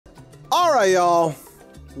All right, y'all.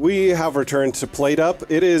 We have returned to PlateUp.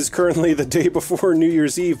 It is currently the day before New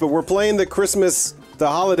Year's Eve, but we're playing the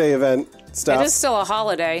holiday event stuff. It is still a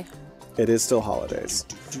holiday. It is still holidays.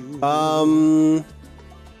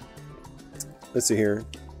 Let's see here.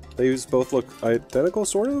 These both look identical,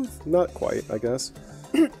 sort of? Not quite, I guess.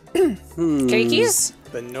 Cakeys?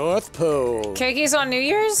 The North Pole. Cakeys on New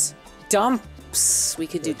Year's? Dumps. We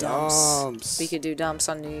could do dumps. Dumps. We could do dumps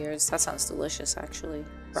on New Year's. That sounds delicious, actually.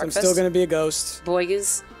 So I'm still gonna be a ghost.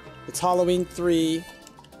 Boys. It's Halloween 3.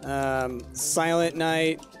 Silent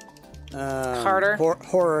Night. Harder.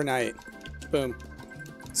 Horror Night. Boom.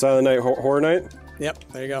 Silent Night, Horror Night? Yep,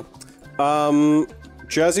 there you go.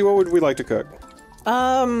 Jazzy, what would we like to cook?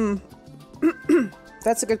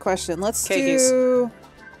 That's a good question. Let's Cakeys. do...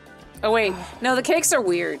 Oh, wait. No, the cakes are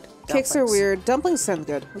weird. Cakes are weird. Dumplings sound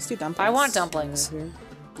good. Let's do dumplings. I want dumplings.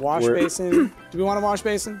 Wash basin. Do we want a wash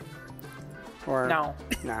basin? Or No.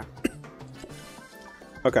 Nah.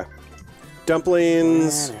 Okay.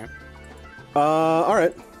 Dumplings. All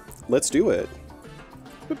right. Let's do it.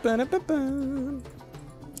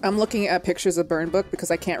 I'm looking at pictures of Burn Book because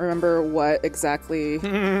I can't remember what exactly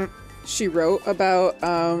she wrote about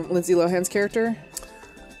Lindsay Lohan's character.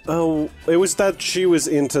 Oh, it was that she was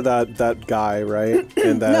into that guy, right?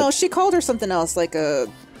 And that No, she called her something else, like a...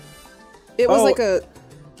 It was like a...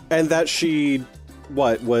 And that she,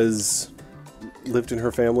 lived in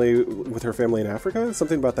her family, with her family in Africa?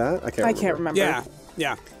 Something about that? I can't remember. Yeah,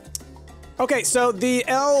 yeah. Okay, so the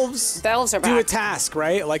elves are do a back. task,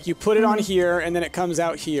 right? Like you put it on here, and then it comes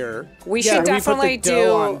out here. We should definitely we put the dough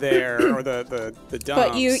do... on there, or the dumps.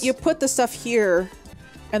 But you put the stuff here,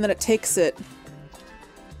 and then it takes it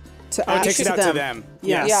to it takes it out to them.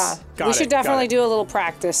 Yes. Yeah. Got We it, should got definitely it. do a little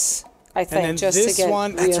practice, I think, And then just this to get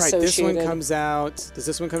one, that's right, this one reassociated. comes out. Does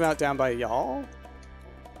this one come out down by y'all?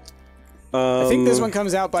 I think this one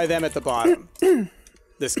comes out by them at the bottom.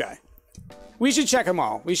 This guy. We should check them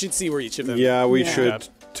all. We should see where each of them. Yeah, we should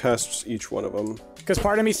test each one of them. Because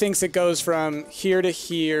part of me thinks it goes from here to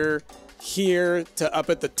here, here to up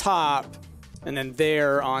at the top, and then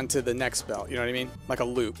there onto the next belt. You know what I mean? Like a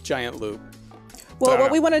loop, giant loop. Well,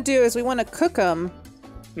 what we want to do is we want to cook them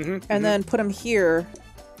and then put them here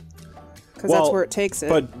because that's where it takes it.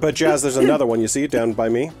 But Jazz, there's another one. You see it down by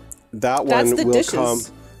me? That That's one the will dishes. come.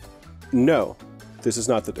 No, this is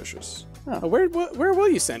not the dishes. Oh, where will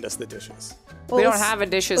you send us the dishes? Well, We don't let's- have a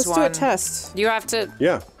dishes Let's one. do a test. You have to...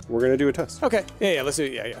 Yeah, we're gonna do a test. Okay. Yeah, let's do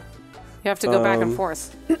it. Yeah. You have to go back and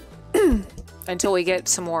forth until we get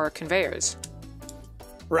some more conveyors.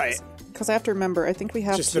 Right. Because I have to remember, I think we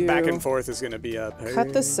have Just to the back and forth is going to be up.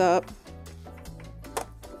 cut this up.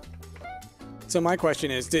 So my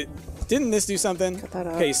question is, didn't this do something? Cut that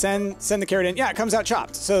up. Okay, send the carrot in. Yeah, it comes out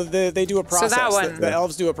chopped. So they do a process. that one- The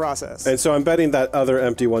elves do a process. And so I'm betting that other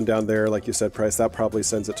empty one down there, like you said, Price, that probably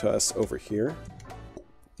sends it to us over here.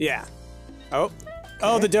 Yeah. Oh,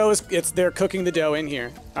 the dough is. They're cooking the dough in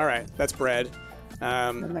here. All right, that's bread.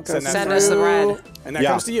 that goes Send us the bread. and that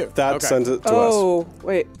comes to you. That Okay. sends it to us. Oh,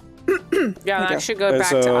 wait. Yeah, that should go And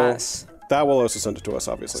back to so us. that will also send it to us,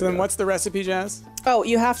 obviously. So then, yeah. what's the recipe, Jazz? Oh,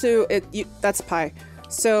 you have to, that's pie.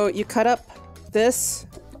 So you cut up this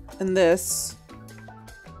and this.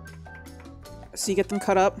 So you get them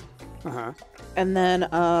cut up. And then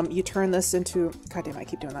you turn this into, God damn, I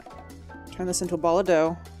keep doing that. Turn this into a ball of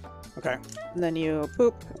dough. Okay. And then you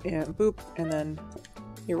boop, and then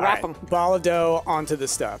You All wrap right, them. ball of dough onto the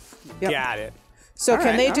stuff. Yep. Got it. So All can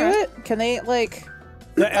right, they all do right. it? Can they, like...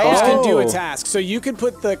 The elves can do a Oh. task. So you can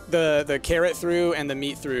put the carrot through and the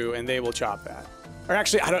meat through, and they will chop that. Or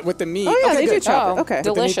actually, I don't, with the meat. Oh, yeah, okay, they do good. chop it. Oh, Okay. With the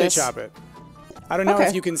meat, they delicious. chop it. I don't know Okay.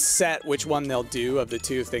 if you can set which one they'll do of the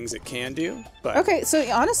two things it can do, but Okay, so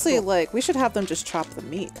honestly, like, we should have them just chop the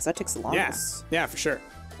meat, because that takes the yeah, longest. yeah, for sure.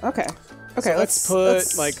 Okay. Okay, So let's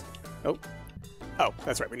put like, oh,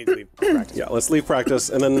 that's right. We need to leave practice. Yeah, let's leave practice,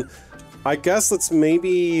 and then I guess let's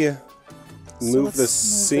maybe move let's the move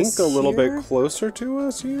sink this a little here. bit closer to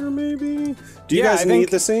us here, maybe? Do you Yeah, guys I need think-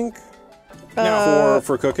 the sink No,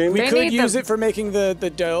 for cooking? we They could need use the- it for making the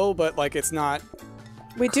dough, but like it's not.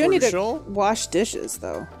 We do need crucial. to wash dishes,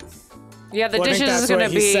 though. Yeah, the Well, I think dishes that's is going to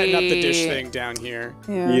what be... he's setting up the dish thing down here.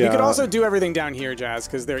 Yeah. Yeah. You could also do everything down here, Jazz,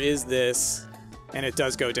 because there is this, and it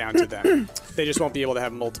does go down to them. They just won't be able to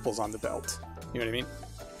have multiples on the belt. You know what I mean?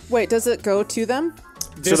 Wait, does it go to them?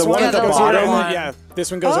 This the one at the goes bottom? over- yeah,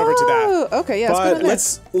 this one goes over to that. Oh, okay, yeah, But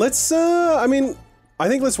let's let's I mean, I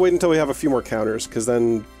think let's wait until we have a few more counters, because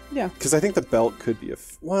then yeah. because I think the belt could be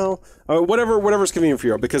whatever's convenient for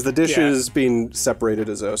you, because the dishes being separated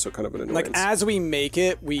is also kind of an annoyance. Like as we make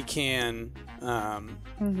it, we can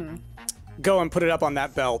go and put it up on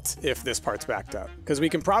that belt if this part's backed up. Because we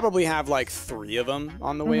can probably have like 3 of them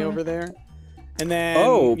on the way over there. And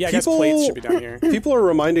then, yeah, I guess plates should be down here. People are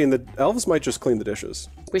reminding that elves might just clean the dishes.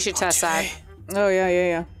 We should test that. Oh,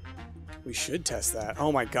 yeah. We should test that.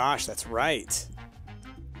 Oh my gosh, that's right.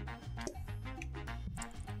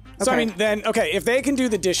 So, I mean, then, okay, if they can do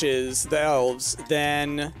the dishes, the elves,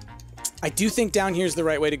 then I do think down here's the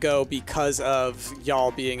right way to go because of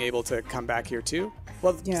y'all being able to come back here too.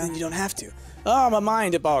 Well, then you don't have to. Oh, my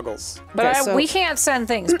mind, it boggles. But we can't send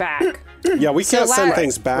things back. Yeah, we can't send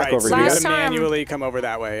things back over so here. we gotta manually come over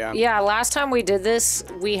that way, yeah. Yeah, last time we did this,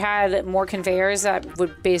 we had more conveyors that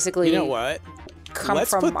would basically You know what? come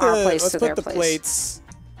from our place to their place. Let's put the plates,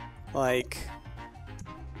 like...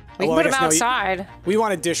 We can put them outside. We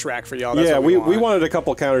want a dish rack for y'all. Yeah, we wanted a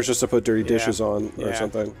couple counters just to put dirty dishes on or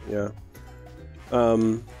something. Yeah.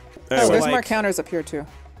 Oh, there's more counters up here too.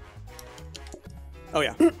 Oh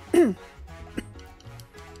yeah.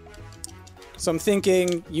 So I'm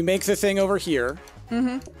thinking you make the thing over here.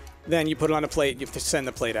 Then you put it on a plate. You have to send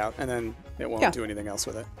the plate out, and then it won't do anything else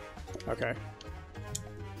with it. Okay.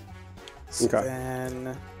 So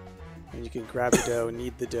then you can grab the dough,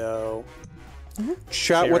 knead the dough.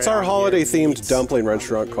 Chat, what's our holiday-themed dumpling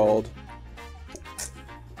restaurant called?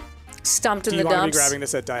 Stumped in Do the you want to be dumps. grabbing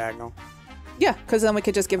this at diagonal? Yeah, because then we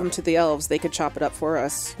could just give them to the elves. They could chop it up for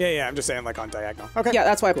us. Yeah, I'm just saying like on diagonal. Okay. Yeah,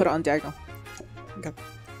 that's why I put it on diagonal. Okay.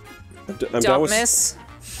 DUMPMAS.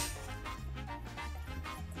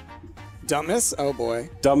 DUMPMAS? Oh boy.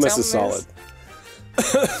 DUMPMAS is solid.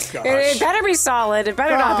 Gosh. It better be solid. It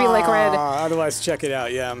better not be liquid. Otherwise, check it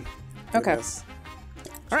out. Yeah. Okay. Goodness.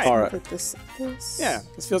 All right. All right. Put this. Yeah,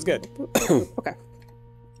 this feels good. Okay.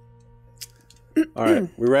 All right.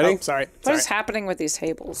 We ready? Oh, sorry. What is happening with these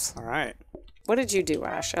tables? All right. What did you do,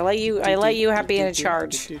 Ash? I let you be in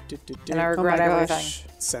charge, and I regret everything.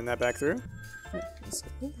 Send that back through.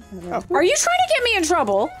 Are you trying to get me in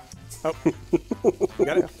trouble? Oh.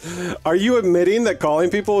 Got it. Are you admitting that calling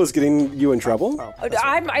people is getting you in trouble?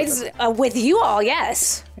 With you all,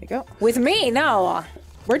 yes. There you go. With me, no.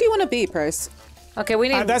 Where do you want to be, Price? Okay, we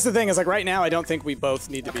need. That's the thing is like right now I don't think we both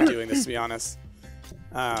need to be doing this to be honest.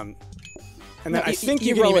 And then I think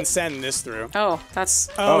you can even send this through. Oh, that's.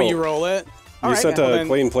 Oh, you roll it. You sent a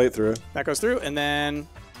clean plate through. That goes through, and then.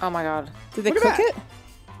 Oh my God. Did they cook it?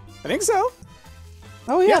 I think so.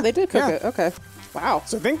 Oh yeah, they did cook it. Okay. Wow.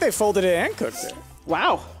 So I think they folded it and cooked it.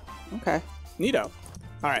 Wow. Okay. Neato. All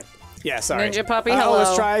right. Yeah. Sorry. Ninja puppy. Hello.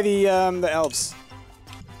 Let's try the elves.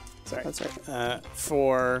 Sorry. That's right.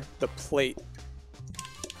 For the plate.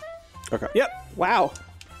 Okay. Yep. Wow.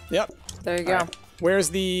 Yep. There you go. Right. Where's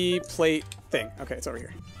the plate thing? Okay, it's over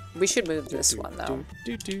here. We should move this one though.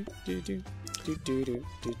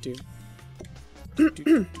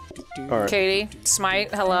 All right. Katie,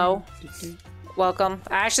 Smite, hello. Welcome.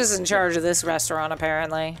 Ash is in charge of this restaurant,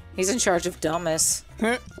 apparently. He's in charge of DUMPMAS.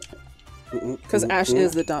 Because Ash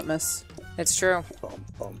is the DUMPMAS. It's true. Boom,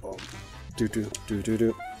 boom, boom.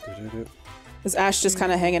 Is Ash just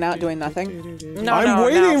kind of hanging out doing nothing? No, I'm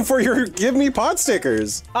waiting for your give me pot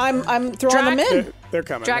stickers. I'm throwing them in. They're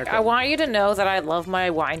coming. Jack, I want you to know that I love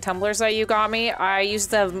my wine tumblers that you got me. I've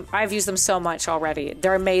used them so much already.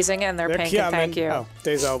 They're amazing and they're pink, and thank you. Oh,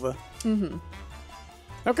 Days Elva.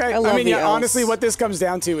 Okay. I love mean, the yeah, elves. honestly, what this comes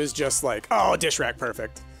down to is just like, oh, dish rack,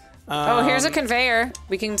 perfect. Oh, here's a conveyor.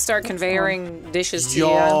 We can start conveying dishes to you.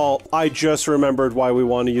 Y'all, I just remembered why we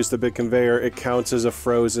want to use the big conveyor. It counts as a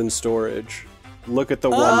frozen storage. Look at the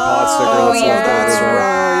one pot sticker that's left That's over.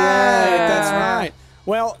 right. That's right.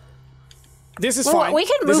 Well, this is fine. We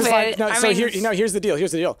can This move is fine. it. No, I so mean- here's the deal.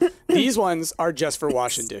 Here's the deal. These ones are just for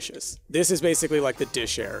washing dishes. This is basically like the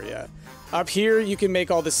dish area. Up here, you can make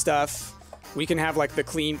all this stuff. We can have like the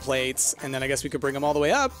clean plates, and then I guess we could bring them all the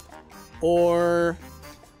way up. Or...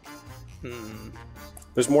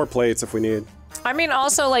 There's more plates if we need. I mean,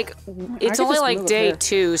 also, like, it's could only just like move it day here.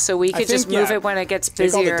 2, so we could just think, move yeah, it when it gets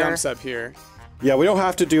Take all busier. the dumps up here. Yeah, we don't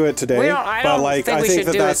have to do it today. I but don't like, think I we think should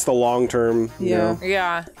that do that's it. the long term. You Yeah. know?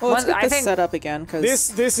 Yeah. Well, let's get I this think set up again because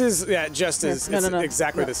This is just as no, it's no.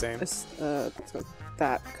 exactly No, the same. Let's go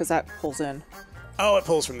that because that pulls in, Oh, it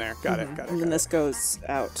pulls from there. Got it. Got it. and then got this goes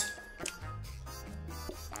out.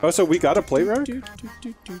 Oh, so we got a plate rack? it.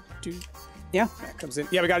 Yeah, That comes in.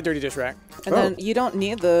 Yeah, we got a dirty dish rack. and then you don't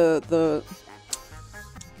need the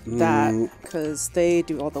that because they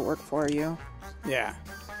do all the work for you. Yeah.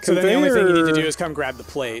 So then the only thing you need to do Conveyor- is come grab the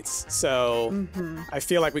plates. So I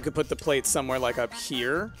feel like we could put the plates somewhere like up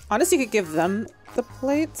here. Honestly, you could give them the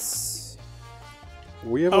plates.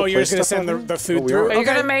 We have Oh, you're just going gonna to send the food through? Are you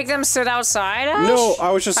gonna make them sit outside, Ash? No, I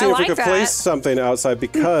was just seeing if we like could place something outside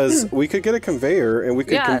because we could get a conveyor and we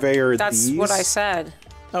could conveyor that's these. what I said.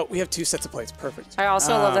 Oh, we have 2 sets of plates. Perfect. I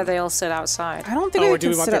also love that they all sit outside. I don't think we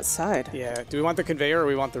can sit outside. Yeah. Do we want the conveyor or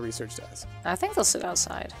we want the research desk? I think they'll sit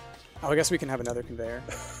outside. Oh, I guess we can have another conveyor.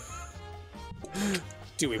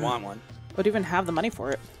 Do we want one? Would even have the money for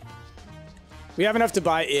it. We have enough to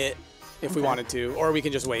buy it if we wanted to, or we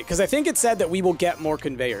can just wait. Because I think it said that we will get more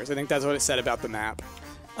conveyors. I think that's what it said about the map.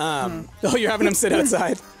 Oh, you're having them sit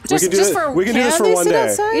outside? We can do this for one day.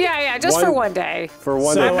 Outside? Yeah, just for one day. For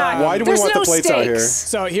one day. Why do we want the plates out here?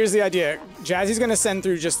 So here's the idea. Jazzy's going to send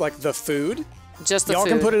through just like the food. Just the Y'all food.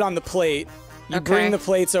 can put it on the plate. You bring the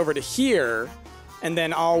plates over to here, and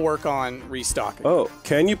then I'll work on restocking. Oh,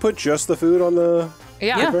 can you put just the food on the...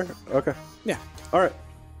 Yeah. Okay. Yeah. All right.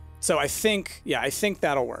 So I think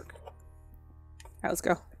that'll work. All right, let's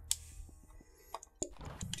go.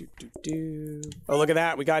 Oh, look at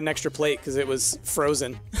that. We got an extra plate because it was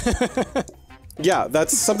frozen. Yeah,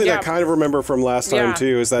 that's something I kind of remember from last time,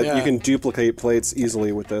 too, is that you can duplicate plates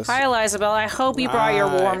easily with this. Hi, Elizabeth. I hope you brought your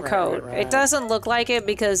warm coat. It doesn't look like it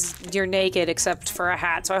because you're naked except for a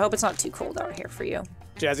hat, so I hope it's not too cold out here for you.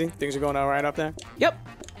 Jazzy, things are going all right up there? Yep.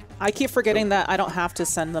 I keep forgetting that I don't have to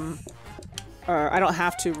send them, or I don't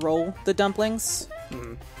have to roll the dumplings.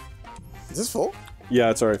 Is this full? Yeah,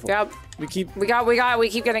 it's already full. Yep. We keep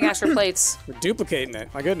getting extra plates. We're duplicating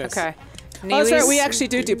it. My goodness. Okay. Oh, that's right. We actually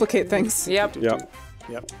do duplicate things. Yep. Yep.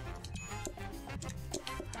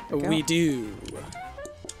 We do. We'll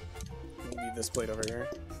leave this plate over here.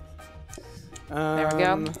 There we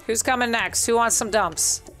go. Who's coming next? Who wants some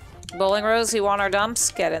dumps? Bowling Rose, you want our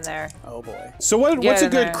dumps? Get in there. Oh boy. So what's a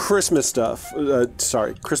good there. Christmas stuff?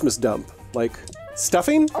 Christmas dump. Like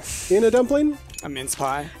stuffing in a dumpling? A mince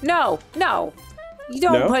pie? No. You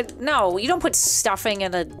don't put stuffing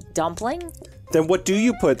in a dumpling. Then what do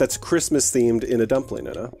you put that's Christmas themed in a dumpling,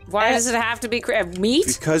 Anna? Why does it have to be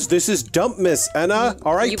meat? Because this is DUMPMAS, Anna.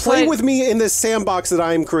 All right, play with me in this sandbox that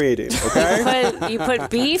I'm creating, okay? You put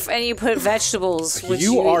beef and you put vegetables. Which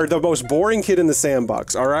you are the most boring kid in the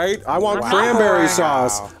sandbox, all right? I want cranberry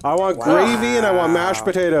sauce. I want gravy and I want mashed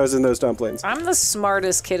potatoes in those dumplings. I'm the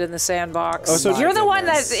smartest kid in the sandbox. Oh, so you're the one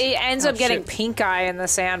that ends up getting pink eye in the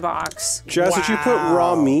sandbox. Jess, did you put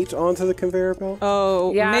raw meat onto the conveyor belt?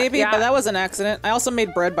 Oh, maybe, but that was an accident. I also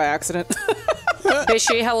made bread by accident.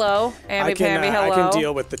 Bishy, hello. Amby Pamby, hello. I can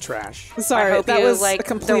deal with the trash. Sorry, I hope that you was like a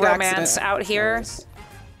complete the romance accident. out here. Nice.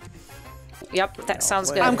 Yep, that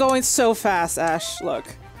sounds good. I'm going so fast, Ash. Look.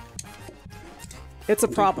 It's a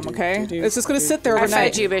problem, okay? It's just gonna sit there I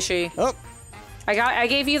overnight. fed you, Bishy. Oh. I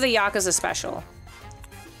gave you the Yakuza special.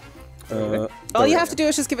 All you have to do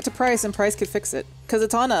is just give it to Price, and Price could fix it, because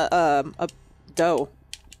it's on a dough.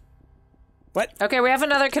 What? Okay, we have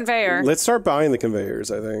another conveyor. Let's start buying the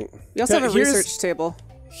conveyors, I think. We also have a Here's- research table.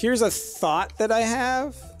 Here's a thought that I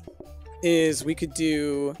have, is we could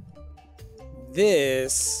do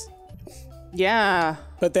this, Yeah.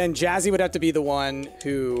 but then Jazzy would have to be the one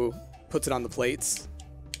who puts it on the plates.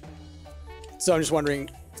 So I'm just wondering,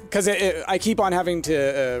 because I keep on having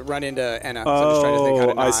to run into Anna. So I'm just trying to think how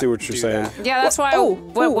to not I see what you're do saying. that. Yeah, that's why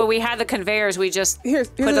when we had the conveyors, we just Here's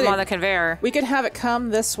put the them thing. on the conveyor. We could have it come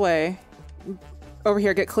this way, over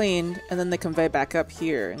here, get cleaned, and then they convey back up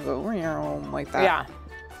here and go like that. Yeah.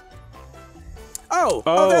 Oh,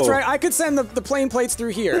 that's right. I could send the plain plates through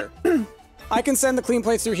here. I can send the clean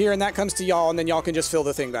plates through here, and that comes to y'all, and then y'all can just fill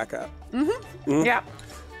the thing back up. Yeah.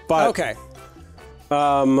 But Okay.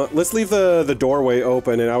 let's leave the doorway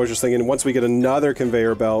open, and I was just thinking once we get another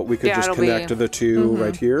conveyor belt, we could just it'll connect to the two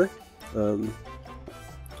right here.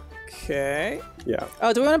 Okay. Yeah.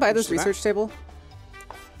 Oh, do we want to buy this research table?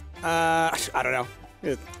 I don't know.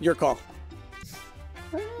 Your call.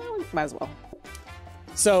 Might as well.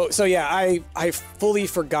 So yeah, I fully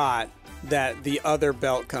forgot that the other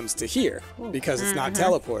belt comes to here because it's not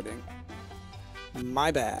teleporting.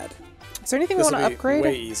 My bad. Is there anything we This want will to be upgrade?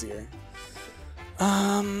 way easier.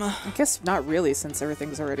 I guess not really, since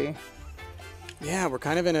everything's already. Yeah, we're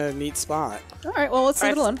kind of in a neat spot. All right, well, let's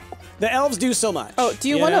leave it alone. The elves do so much. Oh, do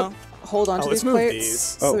you want know? to hold on to let's these move plates these.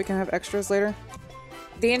 so we can have extras later?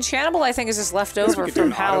 The enchantable, I think, is just left over could do from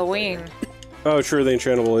an auto Halloween. Oh, true. The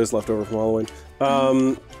enchantable is left over from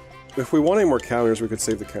Halloween. If we want any more counters, we could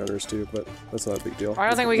save the counters too, but that's not a big deal. I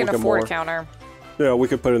don't think we can We'll get afford more. a counter. Yeah, we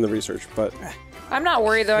could put in the research, but I'm not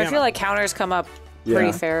worried though. I feel man. like counters come up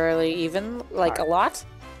pretty fairly even, like a lot.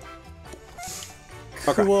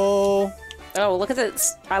 Cool. Oh, look at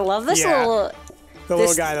this! I love this Yeah. little. The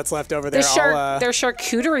little guy that's left over there. Their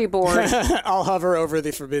charcuterie board. I'll hover over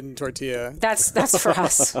the forbidden tortilla. That's for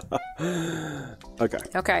us. Okay.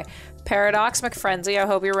 Okay. Paradox McFrenzy, I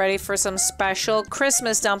hope you're ready for some special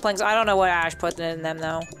Christmas dumplings. I don't know what Ash put in them,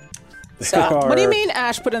 though. So, what do you mean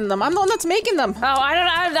Ash put in them? I'm the one that's making them. Oh,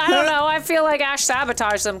 I don't know. I feel like Ash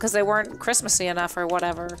sabotaged them because they weren't Christmassy enough or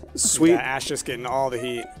whatever. Sweet. Yeah, Ash just getting all the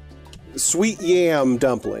heat. Sweet yam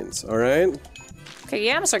dumplings, all right? Okay,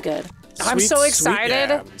 yams are good. I'm so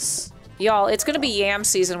excited. Y'all, it's going to be yam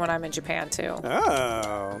season when I'm in Japan, too.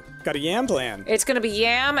 Oh, got a yam plan. It's going to be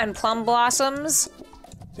yam and plum blossoms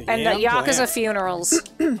and Yakuza funerals.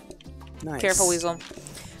 Nice. Careful, Weasel.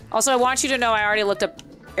 Also, I want you to know I already looked up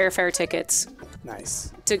airfare tickets.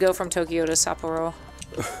 Nice. To go from Tokyo to Sapporo.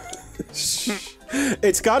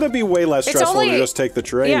 It's got to be way less stressful to just take the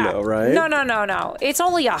train, though, right? No. It's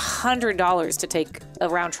only $100 to take a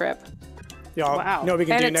round trip. Y'all, wow. You know what we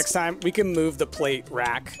can do next time? We can move the plate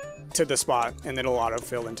rack to the spot, and then it'll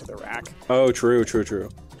auto-fill into the rack. Oh, true.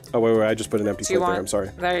 Oh, wait, I just put an empty plate there. I'm sorry.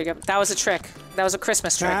 There you go. That was a trick. That was a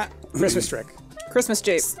Christmas trick. Christmas trick. Christmas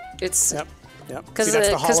jape. It's... Yep.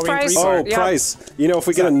 Because price. Price. You know, if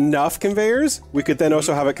we get enough conveyors, we could then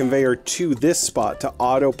also have a conveyor to this spot to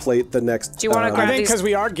auto-plate the next... Do you want to grab these? Because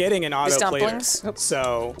we are getting an auto-plater.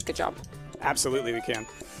 So... Good job. Absolutely, we can.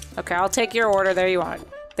 Okay, I'll take your order. There you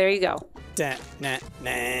go.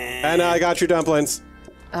 And I got your dumplings.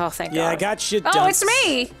 Oh, thank God. Yeah, I got you. Oh, it's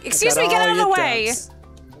me. Excuse me, get out of the way.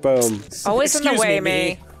 Boom. Always in the way,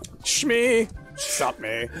 me. Shmee. Stop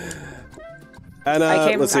me. And I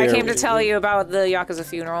came to tell you about the Yakuza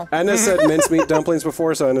funeral. Anna said mincemeat dumplings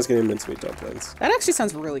before, so Anna's getting mincemeat dumplings. That actually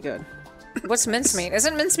sounds really good. What's mincemeat?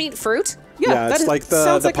 Isn't mincemeat fruit? Yeah, it's like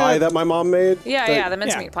the pie that my mom made. Yeah, the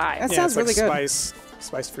mincemeat pie. That sounds really good.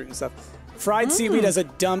 Spiced fruit and stuff. Fried seaweed as a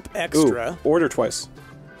dump extra. Ooh, order twice.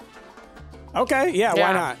 Okay, yeah,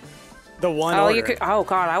 why not? The one order. Oh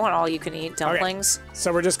God, I want all you can eat dumplings. Okay.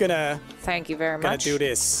 So we're just gonna. Thank you very much. Gonna do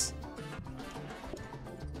this.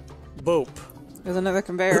 Boop. There's another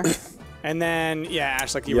conveyor. And then, yeah,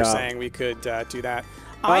 Ash, like you were saying, we could do that.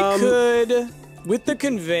 I could, with the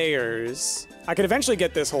conveyors, I could eventually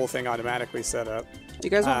get this whole thing automatically set up. Do you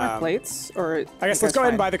guys want more plates? Or I guess let's go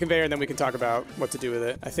ahead and buy the conveyor, and then we can talk about what to do with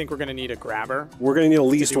it. I think we're going to need a grabber. We're going to need at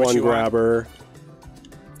least one grabber.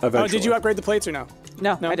 Eventually. Oh, did you upgrade the plates or no?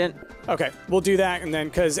 No, I didn't. Okay, we'll do that, and then,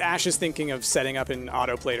 because Ash is thinking of setting up an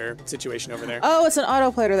auto-plater situation over there. Oh, it's an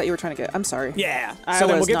auto-plater that you were trying to get. I'm sorry. Yeah. So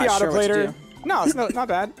then we'll get the auto-plater. No, it's not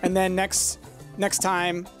bad. And then next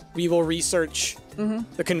time, we will research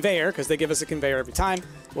the conveyor, because they give us a conveyor every time.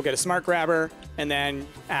 We'll get a smart grabber, and then,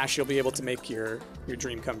 Ash, you'll be able to make your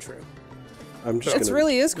dream come true. It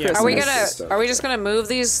really is Christmas. Are we just gonna move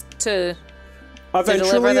these to...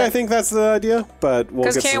 Eventually, I think that's the idea, but we'll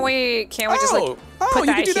get can't we just like put you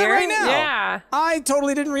that can do here? That right now. Yeah. I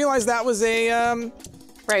totally didn't realize that was a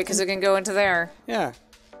Right, because it can go into there. Yeah.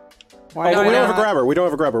 Why? Oh, we don't have a grabber. We don't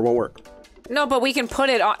have a grabber. It won't work. No, but we can put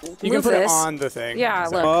it on. You can put it on the thing. Yeah,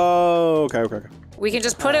 look. Oh, okay. We can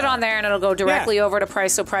just put it on there, and it'll go directly over to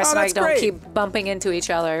Price, so Price and I don't keep bumping into each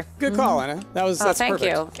other. Good call, Anna. That's thank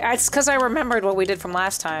perfect. you. It's because I remembered what we did from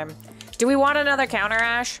last time. Do we want another counter,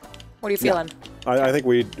 Ash? What are you feeling? I think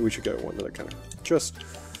we should go one other counter. Just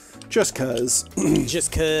cause.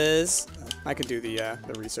 Just cause. I can do the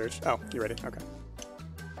research. Oh, you ready? Okay.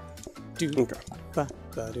 Okay.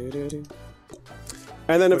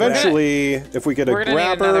 And then eventually, if we get a grabber,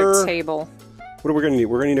 need another table. What are we gonna need?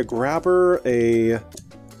 We're gonna need a grabber, a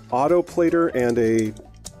auto plater, and a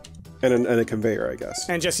conveyor, I guess.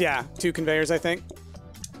 And just 2 conveyors, I think.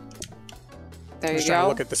 There you go.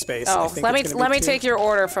 Look at the space. Oh, let me take your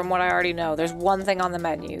order from what I already know. There's one thing on the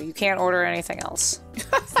menu. You can't order anything else.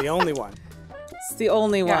 It's the only one. It's the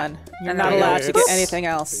only one. You're not allowed to get anything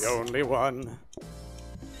else. The only one.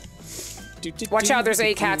 Watch out, there's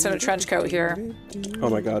 8 cats in a trench coat here. Oh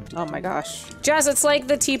my god. Oh my gosh. Jazz, it's like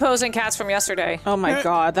the T-posing cats from yesterday. Oh my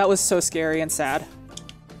god, that was so scary and sad.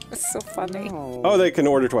 It's so funny. Oh, they can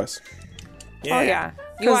order twice. Yeah. Oh yeah.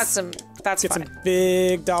 You want some, that's Get fine. some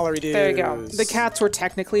big dollary dues. There you go. The cats were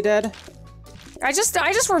technically dead. I just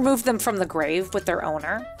removed them from the grave with their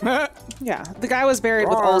owner. Yeah, the guy was buried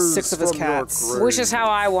with all 6 of his cats. Which is how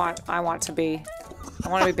I want to be. I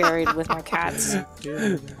want to be buried with my cats.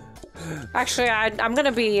 Actually, I'm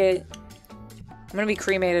gonna be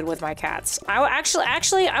cremated with my cats. I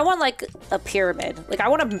want like a pyramid. Like I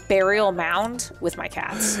want a burial mound with my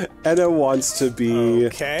cats. Anna wants to be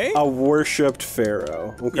a worshipped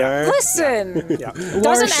pharaoh. Okay. Yeah. Listen, Yeah. doesn't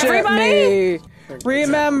Worship everybody? me.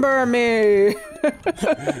 Remember me.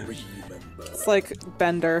 It's like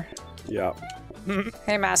Bender. Yeah.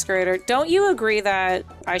 Hey, Masquerader, don't you agree that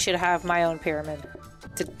I should have my own pyramid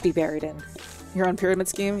to be buried in? Your own pyramid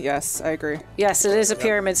scheme? Yes, I agree. Yes, it is a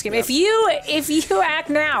pyramid scheme. If you act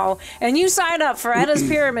now and you sign up for Edda's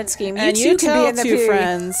pyramid scheme, And you you too can tell be in the two pyramid.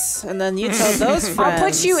 friends, and then you tell those friends. I'll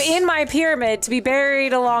put you in my pyramid to be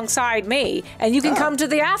buried alongside me, and you can come to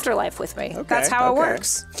the afterlife with me. Okay, That's how it okay.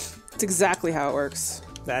 works. It's exactly how it works.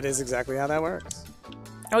 That is exactly how that works.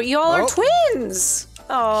 Oh, y'all are twins.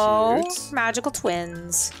 Oh, Cute. magical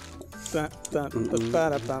twins.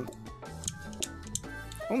 Ba-da-bum.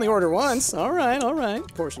 Only order once. All right, all right.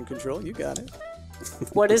 Portion control, you got it.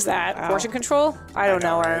 What is that? Portion control? I don't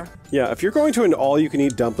know her. Yeah, if you're going to an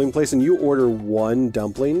all-you-can-eat dumpling place and you order one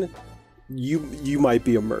dumpling, you might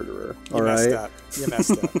be a murderer. You messed up. You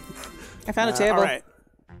messed up. I found a table. All right.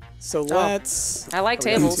 So let's... I like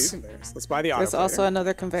we have tables. two conveyors. Let's buy the auto There's also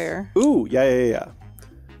another conveyor. Ooh, yeah.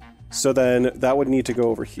 So then that would need to go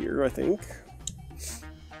over here, I think.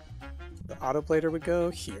 The auto plater would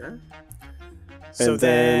go here. And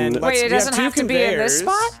then- let's- Wait, it we doesn't two have to be in this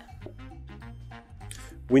conveyors. spot?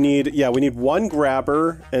 We need one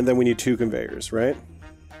grabber, and then we need two conveyors, right?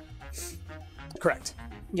 Correct.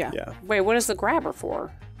 Yeah. Yeah. Wait, what is the grabber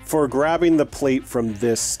for? For grabbing the plate from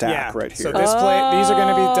this stack right here. So this plate, these are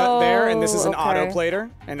going to be there, and this is an okay. auto plater,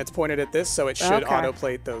 and it's pointed at this, so it should Okay. auto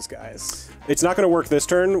plate those guys. It's not going to work this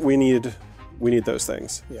turn. We need those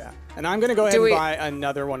things. Yeah. And I'm going to go ahead and buy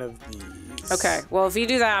another one of these. Okay, well, if you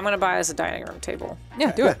do that, I'm going to buy us a dining room table.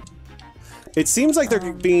 Yeah, do it. It seems like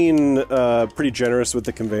they're being pretty generous with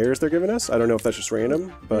the conveyors they're giving us. I don't know if that's just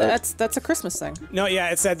random, but That's a Christmas thing. No, yeah,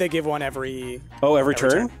 it said they give one every every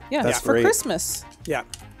turn. Yeah, That's for great. Christmas. Yeah.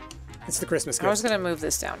 It's the Christmas gift. I was going to move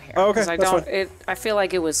this down here. Oh, okay, Because I that's don't. fine. I feel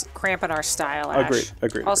like it was cramping our style, Ash.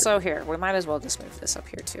 Agreed. Also, here, we might as well just move this up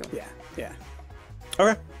here, too. Yeah.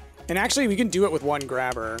 Okay. And actually, we can do it with one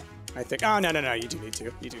grabber, I think. Oh, no, you do need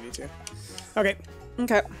to. Okay.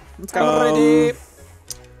 Okay, let's go. Already.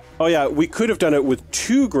 Oh yeah, we could have done it with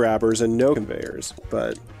two grabbers and no conveyors,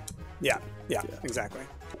 but Yeah, exactly.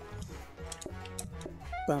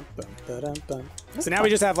 Bum, bum, ba-dum, bum. So now we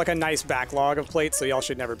just have like a nice backlog of plates, so y'all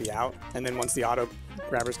should never be out. And then once the auto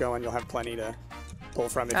grabbers go in, you'll have plenty to pull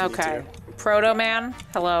from if you need Okay. to. Proto Man,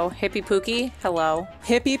 hello. Hippie Pookie, hello.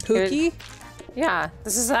 Hippie Pookie? Yeah,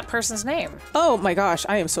 this is that person's name. Oh my gosh,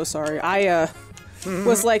 I am so sorry. I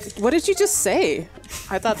was like, what did you just say?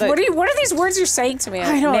 I thought that... What are these words you're saying to me?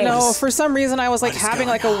 I don't Names? know. For some reason, I was like having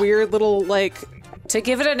like a weird little like... To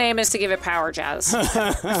give it a name is to give it power, Jazz.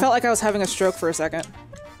 I felt like I was having a stroke for a second.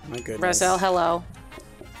 My goodness. Roselle, hello.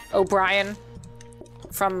 O'Brien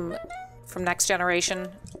from Next Generation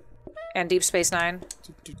and Deep Space Nine.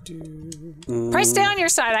 Price down your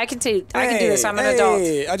side. I can do this. I'm an adult.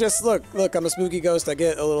 I just look. I'm a spooky ghost. I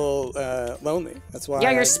get a little lonely. That's why.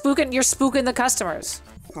 Yeah, you're spooking the customers.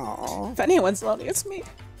 Aww. If anyone's lonely, it's me.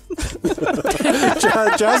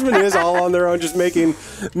 Jasmine is all on their own, just making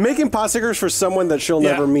pot stickers for someone that she'll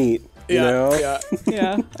never meet. You know?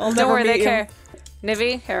 Yeah. I'll Don't never worry, meet they you. care.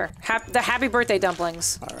 Nivi, here. The happy birthday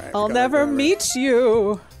dumplings. All right. I'll never meet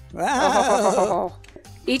you. Oh.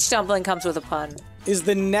 Each dumpling comes with a pun. Is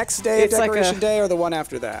the next day It's a like decoration a- day or the one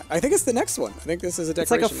after that? I think it's the next one. I think this is a It's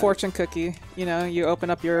decoration. like a night. fortune cookie. You know, you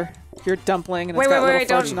open up your dumpling and it's got a little Wait,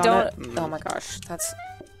 fortune on it. don't. Oh my gosh, that's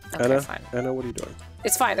okay. Anna, Fine. Anna, what are you doing?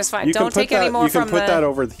 It's fine. You Don't take any more You can from put the. that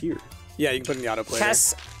over here. Yeah, you can put it in the auto plater.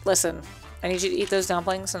 Tess, listen. I need you to eat those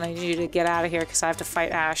dumplings, and I need you to get out of here because I have to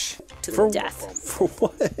fight Ash to the death. For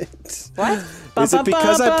what? What? Is it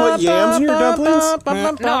because I put yams in your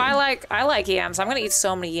dumplings? No, I like yams. I'm gonna eat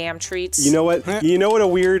so many yam treats. You know what? You know what a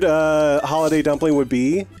weird holiday dumpling would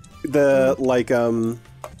be? The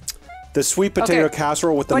the sweet potato Okay.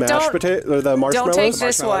 casserole with the But mashed don't- potato or the marshmallows. Don't take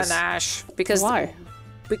this one, Marshmallows. Ash, because Why?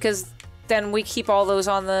 Because then we keep all those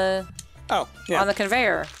on the Oh, yeah. on the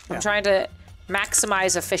conveyor. I'm trying to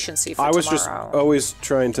maximize efficiency for I was just tomorrow. always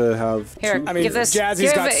trying to have. Here, two- I mean, give this. Jazzy's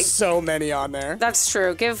give got it- so many on there. That's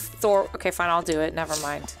true. Give Thor. Okay, fine. I'll do it. Never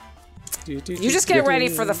mind. You just get ready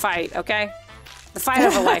for the fight, okay? The fight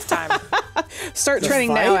of a lifetime. Start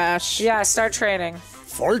training now, Ash. Yeah, start training.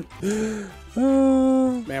 Fart.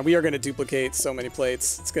 Man, we are going to duplicate so many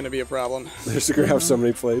plates. It's going to be a problem. They're just gonna have so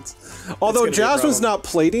many plates. Although gonna be a Jasmine's problem. not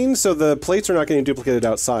plating, so the plates are not getting duplicated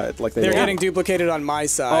outside like they They're are. getting duplicated on my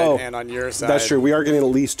side Oh, and on your side. That's true. We are getting at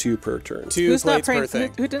least 2 per turn. Two Who's not plates per praying?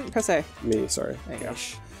 thing. Who didn't press A? Me, sorry.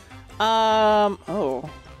 Oh.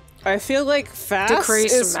 I feel like fast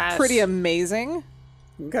Decrease is mass. pretty amazing,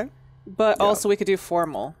 Okay. but also we could do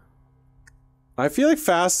formal. I feel like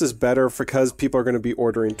fast is better because people are going to be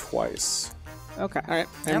ordering twice. Okay. All right.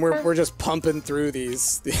 And Okay. we're just pumping through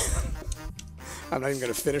these I'm not even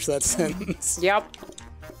gonna finish that sentence. Yep.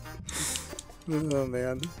 Oh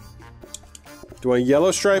man. Do you want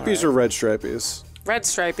yellow stripies or red stripies? Red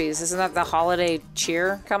stripies. Isn't that the holiday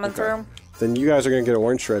cheer coming through? Then you guys are gonna get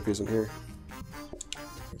orange stripies in here.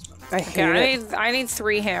 I hate it. I need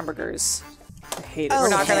 3 hamburgers. I hate it. We're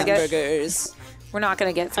not gonna get. Hamburgers. We're not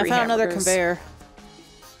gonna get 3 I found another hamburgers. conveyor.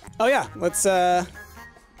 Oh yeah, let's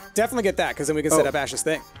definitely get that because then we can set up Ash's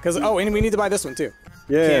thing. Because and we need to buy this one too.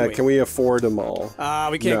 Yeah, we? can we afford them all?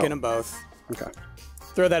 We can't No. get them both. Okay.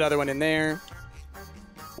 Throw that other one in there.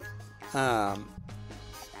 I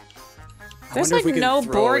There's wonder if we like can no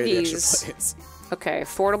throw away the extra Borgies. plates. Okay,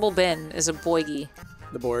 affordable bin is a boigie,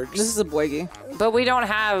 The Borgs. This is a boigie. but we don't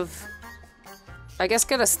have. I guess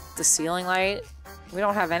get us the ceiling light. We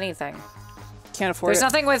don't have anything. Can't afford There's it.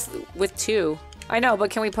 nothing with 2. I know, but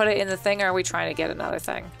can we put it in the thing, or are we trying to get another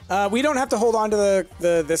thing? We don't have to hold on to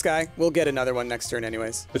this guy. We'll get another one next turn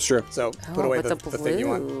anyways. It's true. So put away but the thing you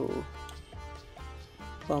want. blue.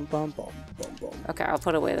 Bum, bum, bum, bum, bum. Okay, I'll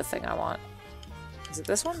put away the thing I want. Is it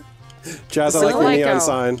this one? Jazz, I like the neon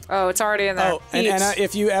sign. Oh, it's already in there. Oh, and Anna,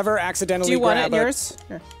 if you ever accidentally Do you want it grab in yours?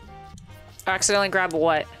 Here. Accidentally grab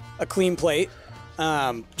what? a clean plate,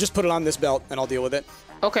 just put it on this belt and I'll deal with it.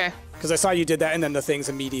 Okay. Because I saw you did that and then the things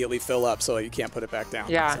immediately fill up so you can't put it back down.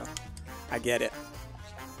 Yeah. So, I get it.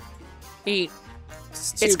 Eat.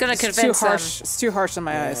 Too- It's gonna convince too harsh. them. It's too harsh in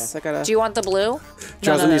my eyes. I gotta. Do you want the blue?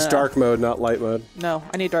 Jazz no, needs no. dark mode, not light mode. No,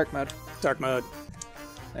 I need dark mode. Dark mode.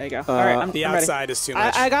 There you go. All right, I'm The ready. outside is too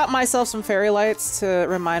much. I got myself some fairy lights to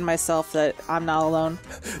remind myself that I'm not alone.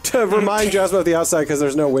 To remind Jazz about the outside because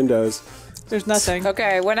there's no windows. There's nothing.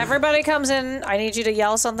 Okay, when everybody comes in, I need you to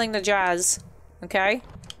yell something to Jazz. Okay?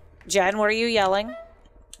 Jen, what are you yelling?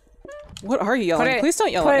 What are you yelling? Please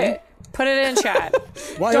don't yell at me. Put it in chat.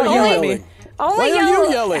 Why Don't are you yell at yelling? me. Only Why are yell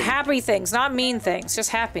you yelling? happy things, not mean things.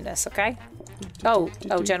 Just happiness, okay? Oh,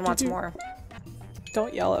 Jen wants more.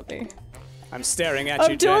 Don't yell at me. I'm staring at you,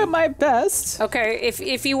 I'm doing Jen. my best. Okay,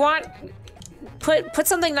 if you want, put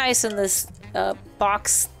something nice in this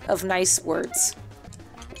box of nice words.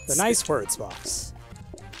 The nice words box.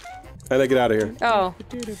 And then get out of here. Oh,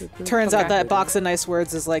 Turns out Okay. that box of nice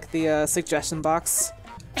words is like the suggestion box.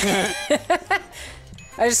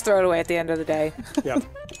 I just throw it away at the end of the day. Yep.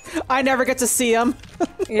 I never get to see them.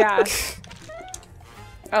 Yeah.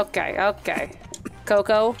 Okay.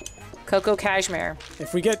 Cocoa cashmere.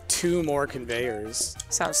 If we get 2 more conveyors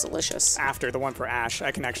Sounds delicious. after the one for Ash,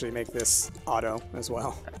 I can actually make this auto as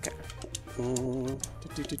well. Okay. Oh,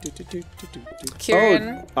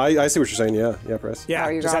 Kieran, I see what you're saying. Yeah, Press. Yeah, Oh,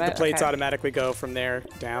 you just got have the it? plates Okay. automatically go from there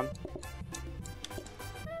down.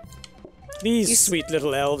 These sweet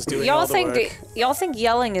little elves doing all the work. y'all think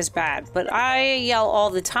yelling is bad, but I yell all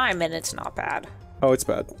the time and it's not bad. Oh, it's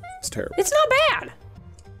bad. It's terrible. It's not bad.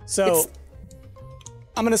 So,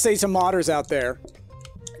 I'm going to say to modders out there,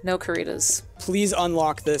 No Caritas. please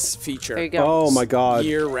unlock this feature There you go. Oh my god.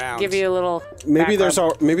 year round. Give you a little. Maybe background.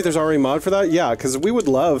 there's already a mod for that. Yeah, because we would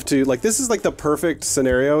love to. Like, this is like the perfect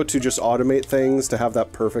scenario to just automate things to have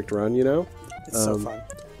that perfect run. You know? It's so fun.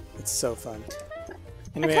 It's so fun.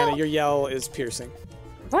 Anyway, Anna, your yell is piercing.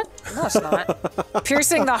 What? No, it's not.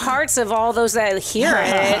 Piercing the hearts of all those that hear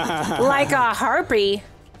it, like a harpy.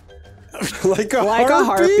 like a Like a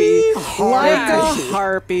harpy. Like a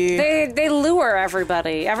harpy. They lure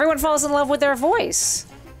everybody. Everyone falls in love with their voice,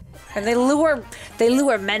 and they lure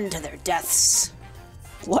men to their deaths.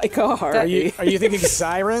 Like a harpy. Are you thinking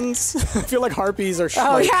sirens? I feel like harpies are.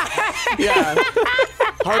 Oh like, yeah. yeah.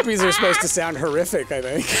 Harpies are supposed to sound horrific, I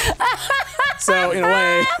think. So in a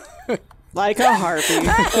way, Like a harpy.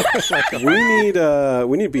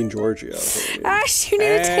 we need Bean Giorgio. Ash, you need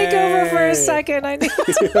to take over for a second. I need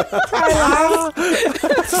to cry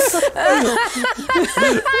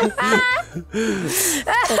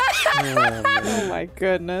Oh my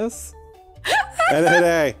goodness. And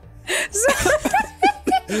hey.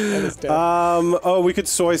 that is dead. Oh, we could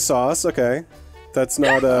soy sauce. Okay. That's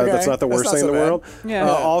not that's not the That's worst not thing in so the bad. world. Yeah.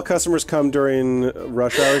 All customers come during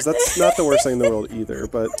rush hours. That's not the worst thing in the world either.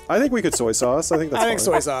 But I think we could soy sauce. I think that's I think fine.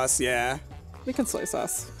 soy sauce. Yeah. We can soy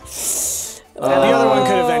sauce. The other one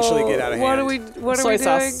could eventually get out of hand. What are Soy we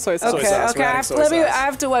sauce. doing? Soy sauce. Okay, Soy sauce. okay. We're I adding have, soy let me. I sauce.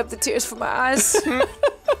 have to wipe the tears from my eyes.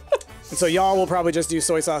 And so y'all will probably just do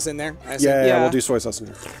soy sauce in there. I assume? Yeah, Yeah. we'll do soy sauce in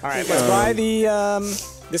here. All right. Let's buy the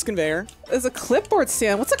this conveyor. There's a clipboard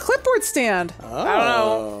stand. What's a clipboard stand? Oh. I don't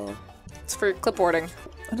know. It's for clipboarding.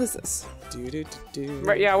 What is this?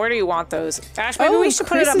 Right, yeah, where do you want those? Ash, maybe we should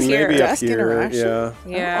put it up Chris's here. Maybe up Desk here. interaction. Yeah.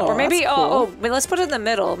 Yeah, Oh, or maybe that's cool. wait, let's put it in the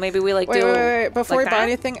middle. Maybe we like Wait, do wait. Before like we buy that?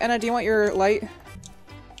 anything, Anna, do you want your light?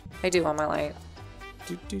 I do on my light.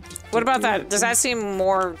 What about that? Does that seem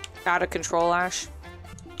more out of control, Ash.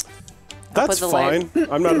 That's fine.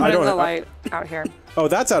 I'm not. I Put don't. the light out here. Oh,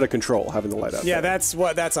 that's out of control. Having the light out. Yeah, there.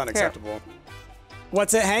 that's unacceptable.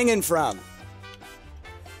 What's it hanging from?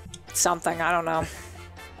 Something, I don't know.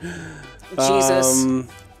 Jesus.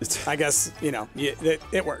 I guess, you know,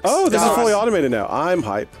 it works. Oh, this is fully automated now. I'm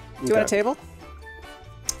hype. Do you want a table?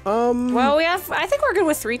 Well, I think we're good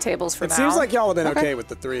with 3 tables for now. It seems like y'all have been okay with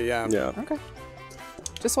the 3, yeah. Yeah. Okay.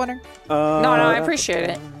 Just wondering. No, I appreciate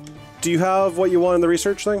it. Do you have what you want in the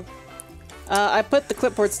research thing? I put the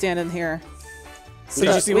clipboard stand in here. So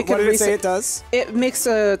did you see what did it say it does? It makes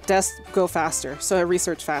a desk go faster, so I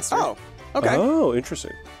research faster. Oh, okay. Oh,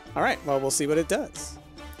 interesting. All right, well, we'll see what it does.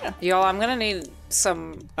 Y'all, I'm gonna need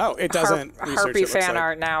some Oh, it doesn't research, Harpy it looks fan like.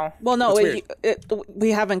 art now. Well, no, That's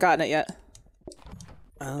we haven't gotten it yet.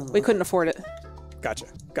 We couldn't afford it. Gotcha.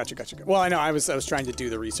 Well, I know I was trying to do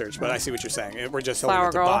the research, but I see what you're saying. We're just Flower holding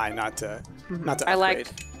it to girl. buy, not to upgrade.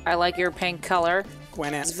 I like your pink color.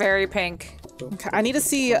 Gwyneth. It's very pink. Okay, I need to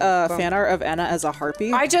see fan art of Anna as a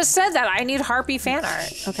harpy. I just said that. I need Harpy fan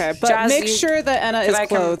art. Okay, but Jazz, make sure that Anna is I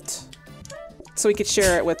come- clothed, so we could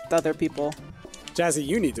share it with other people. Jazzy,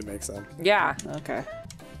 you need to make some. Yeah. Okay.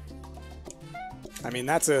 I mean,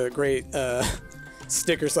 that's a great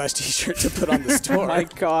sticker / t-shirt to put on the store. Oh my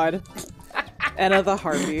god. Anna the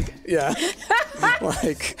harpy. Yeah.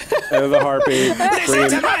 Like, And the harpy. listen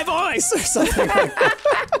to my voice or something like that.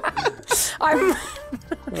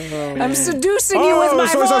 I'm seducing you with my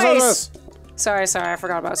soy voice. sauce. Sorry, I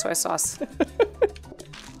forgot about soy sauce.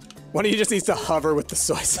 One of you just needs to hover with the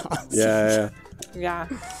soy sauce. Yeah. Yeah.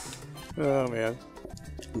 Oh, man.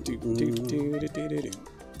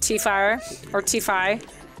 Tea fire or tea fi.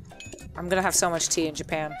 I'm gonna have so much tea in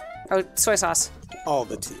Japan. Oh, soy sauce. All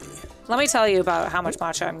the tea. Let me tell you about how much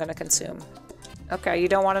matcha I'm gonna consume. Okay, you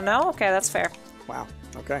don't want to know? Okay, that's fair. Wow.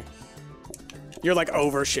 Okay. You're like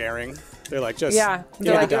oversharing. They're like just Yeah.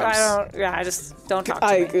 They're yeah, like, dumps. I just don't talk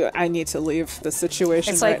to me. I need to leave the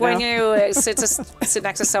situation. It's like right when now. you sit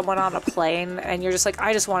next to someone on a plane and you're just like,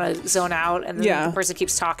 I just want to zone out, and then the person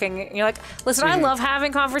keeps talking, and you're like, listen, I love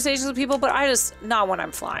having conversations with people, but I just not when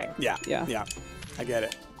I'm flying. Yeah. Yeah. I get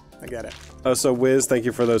it. Oh, so Wiz, thank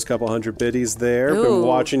you for those couple hundred biddies there. Ooh. Been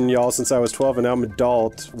watching y'all since I was 12, and now I'm an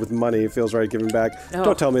adult with money. It feels right giving back. Oh.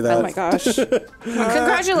 Don't tell me that. Oh my gosh.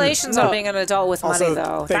 Congratulations on being an adult with Also, money,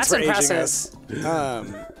 though. thanks That's for aging impressive. us.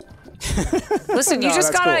 Listen, you No,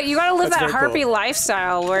 just that's gotta cool. you gotta live That's that very harpy cool.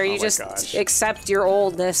 lifestyle where you my just gosh. accept your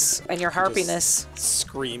oldness and your harpiness.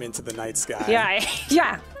 Scream into the night sky. Yeah,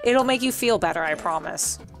 yeah. It'll make you feel better, I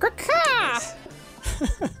promise. Is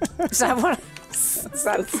that what? Is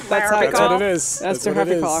that That's my how harpy it's- call? That's what it is. That's what their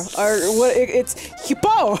it harpy is. call. Or what? It's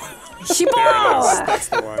hippo. Shibor! That's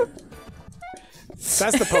the one.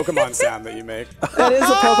 That's the Pokemon sound that you make. That is a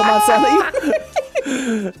Pokemon sound that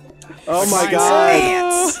you. Oh my Mine's god.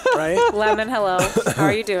 ants, right? Lemon, hello. How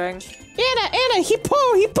are you doing? Anna, hippo.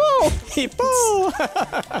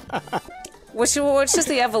 Which is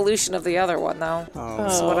the evolution of the other one, though?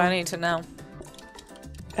 That's what I need to know.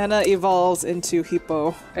 Anna evolves into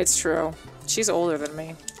hippo. It's true. She's older than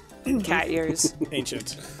me. Cat years.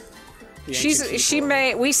 Ancient. The She ancient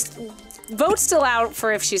may vote's still out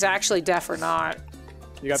for if she's actually deaf or not. people.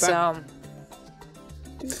 You got that?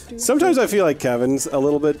 So Sometimes I feel like Kevin's a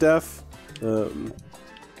little bit deaf. How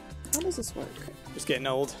does this work? Just getting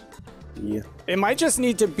old. Yeah. It might just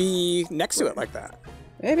need to be next to it like that.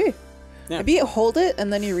 Maybe. Yeah. Maybe you hold it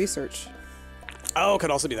and then you research. Oh,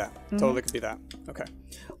 could also be that. Totally could be that. Okay.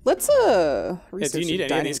 Let's Yeah, research do you need the any of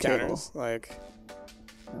dining these table. counters? Like.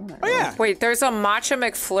 Oh yeah. wait, there's a matcha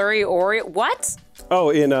McFlurry Oreo. What? Oh,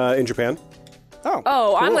 in Japan. Oh.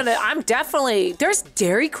 Oh, cool. I'm definitely. There's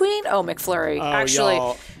Dairy Queen. Oh, McFlurry. Oh, Actually,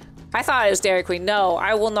 y'all. I thought it was Dairy Queen. No,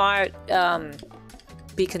 I will not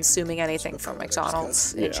be consuming anything from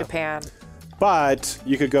McDonald's in Japan. But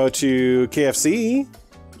you could go to KFC.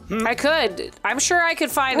 I could. I'm sure I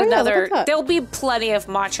could find Oh, yeah, look another. at that. There'll be plenty of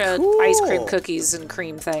matcha ice cream cookies and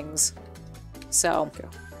cream things. So.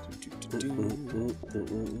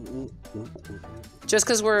 Just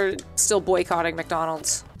because we're still boycotting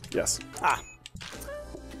McDonald's. Yes.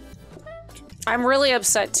 I'm really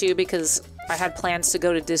upset too because I had plans to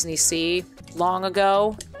go to Disney Sea long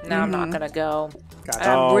ago. Now I'm not going to go. Gotcha.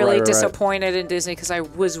 And I'm Oh, really right. disappointed in Disney because I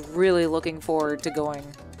was really looking forward to going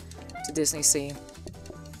to Disney Sea.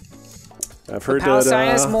 I've heard Palestine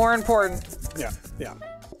that. is more important. Yeah. Yeah.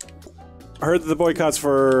 I heard that the boycotts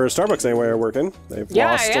for Starbucks anyway are working. They've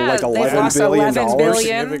lost like They've $11 lost billion. $11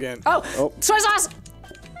 billion. Significant. Oh, soy sauce!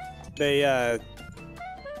 They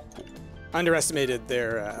underestimated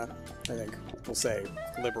their, I think we'll say,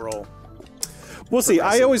 liberal. We'll see.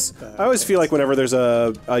 I always feel like whenever there's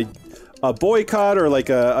a boycott or like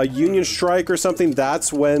a union strike or something,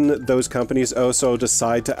 that's when those companies also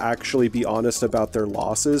decide to actually be honest about their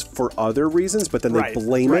losses for other reasons, but then they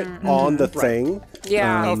blame it on the thing.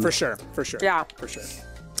 Yeah. Oh, for sure. For sure. Yeah. For sure.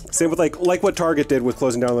 Same with like what Target did with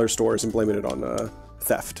closing down their stores and blaming it on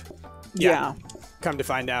theft. Yeah. Come to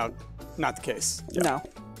find out, not the case. No.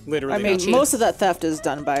 Literally. I mean, not. most of that theft is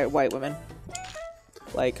done by white women.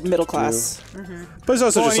 Like, middle class. But it's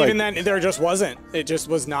also Well, just and like... even then, there just wasn't. It just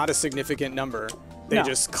was not a significant number. They No.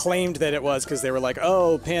 just claimed that it was because they were like,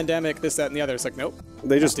 oh, pandemic, this, that, and the other. It's like, nope.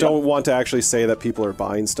 They just don't want to actually say that people are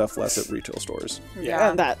buying stuff less at retail stores. Yeah.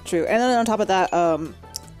 And that, true. And then on top of that,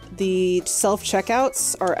 the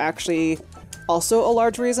self-checkouts are actually also a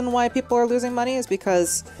large reason why people are losing money, is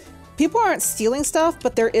because people aren't stealing stuff,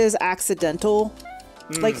 but there is accidental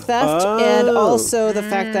like theft, and also the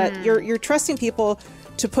fact that you're trusting people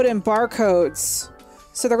to put in barcodes,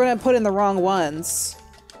 so they're going to put in the wrong ones.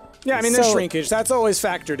 Yeah, I mean, there's So- shrinkage. That's always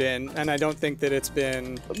factored in, and I don't think that it's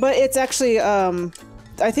been... But it's actually,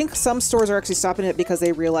 I think some stores are actually stopping it because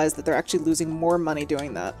they realize that they're actually losing more money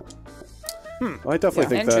doing that. I definitely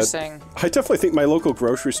think that... Interesting. I definitely think my local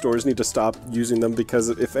grocery stores need to stop using them because,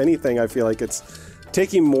 if anything, I feel like it's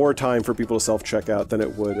taking more time for people to self-check out than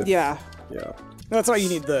it would if... Yeah. Yeah. That's why you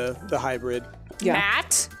need the hybrid. Yeah.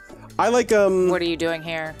 Matt, I like, what are you doing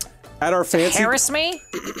here? at our fancy... Harass me?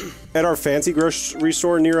 At our fancy grocery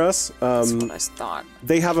store near us, That's what I thought.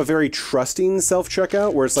 they have a very trusting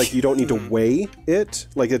self-checkout where it's like you don't need to weigh it.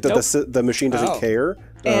 Like the machine doesn't care.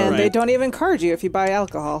 And they Right. don't even card you if you buy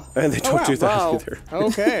alcohol. And they don't wow. do that Whoa. either.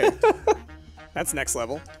 Okay. That's next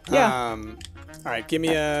level. Yeah. All right, give me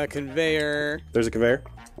a conveyor. There's a conveyor.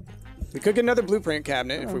 We could get another blueprint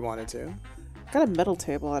cabinet if we wanted to. Got a metal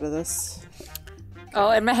table out of this. Oh,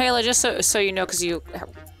 and Mihaela, just so you know, because you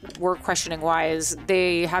were questioning why, is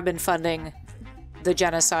they have been funding the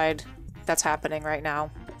genocide that's happening right now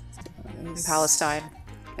in Palestine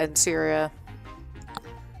and Syria.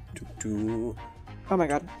 Do, Oh my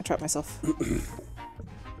god, I trapped myself. There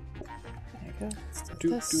you go. Let's do do,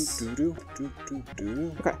 this. do, do, do, do,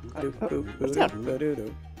 do. Okay. Do-do-do-do-do.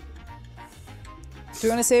 Do you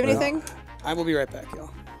want to save anything? I will be right back, y'all.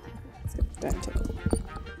 Dining table.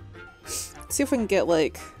 See if we can get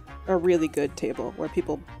like a really good table where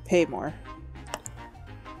people pay more.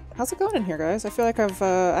 How's it going in here, guys? I feel like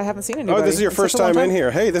I haven't seen anybody. Oh, this is your in first such a long time in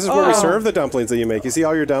here. Hey, this is where we serve the dumplings that you make. You see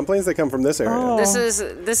all your dumplings? They come from this area. Oh. This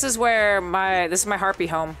is where this is my harpy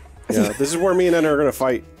home. Yeah, this is where me and Anna are going to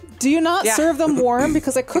fight. Do you not Yeah. serve them warm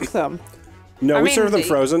because I cook them? No, I we mean, serve them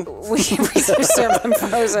frozen. We serve them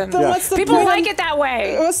frozen. Then what's the People point like it that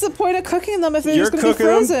way. What's the point of cooking them if they're You're just going to be cooking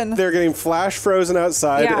frozen? them. They're getting flash frozen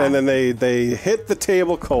outside, Yeah. and then they hit the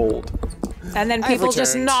table cold. And then I've people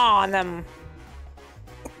just returned. gnaw on them.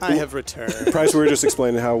 I have returned. Price, we were just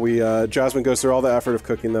explaining how we Jasmine goes through all the effort of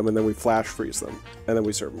cooking them, and then we flash freeze them, and then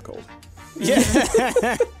we serve them cold.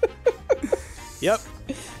 Yeah. Yep.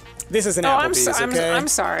 This is an Applebee's, okay? I'm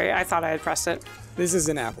sorry. I thought I had pressed it. This is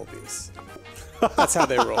an Applebee's. That's how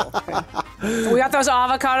they roll. We got those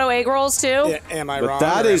avocado egg rolls too. Yeah, am I But wrong?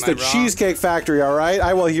 that or is am the I wrong? Cheesecake Factory, all right?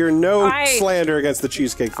 I will hear no I- slander against the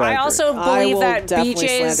Cheesecake Factory. I also I believe will that definitely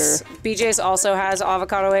BJ's also has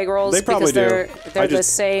avocado egg rolls They probably because do. they're I the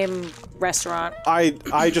just- same restaurant.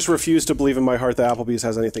 I just refuse to believe in my heart that Applebee's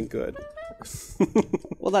has anything good.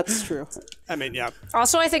 Well, that's true. I mean, yeah.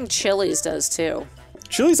 Also, I think Chili's does too.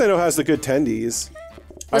 Chili's I know has the good tendies.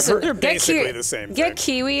 Listen, They're get basically the same Get thing.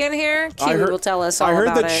 Kiwi in here. I Kiwi heard- will tell us all I heard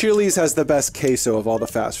about that it. Chili's has the best queso of all the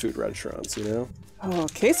fast food restaurants, you know? Oh,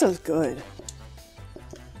 queso's good.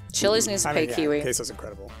 Chili's needs to I pay mean, yeah, Kiwi. queso's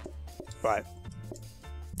incredible. But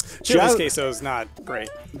Chili's Jas- queso's not great.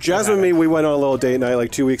 Jasmine and me, we went on a little date night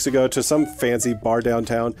like 2 weeks ago to some fancy bar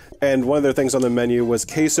downtown, and one of their things on the menu was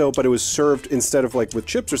queso, but it was served instead of like with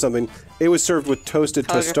chips or something, it was served with toasted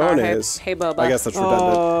Close your car. tostones. Hey, Boba. I guess that's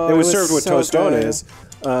redundant. it it was was served with so tostones.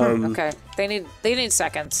 Okay, they need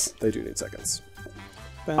seconds. They do need seconds.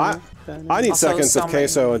 I need Also, seconds of so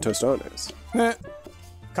queso and tostones.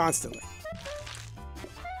 Constantly.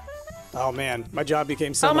 Oh man, my job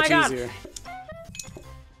became so Oh my much God. easier.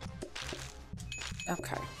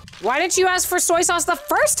 Okay. Why didn't you ask for soy sauce the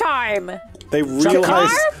first time? They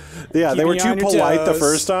realized, yeah, they Keep were me too on your polite the toes.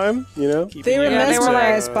 first time, you know? They were Yeah, they were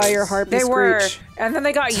mesmerized by your heartbeat They were, screech. and then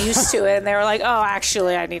they got used to it, and they were like, "Oh,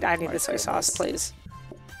 actually, I need the soy sauce, please."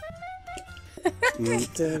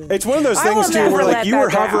 It's one of those I things will too never where like let you that were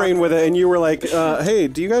hovering down. with it and you were like, hey,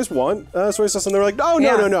 do you guys want soy sauce? And they're like, oh,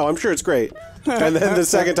 no, Yeah. no, I'm sure it's great. And then the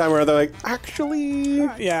second time around, they're like, actually...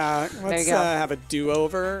 Yeah, let's go. have a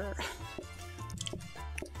do-over.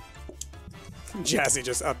 Jazzy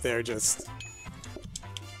just up there, just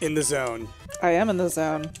in the zone. I am in the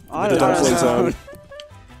zone. The dumpling zone.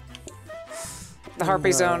 The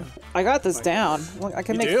harpy zone. I got this down. Look, I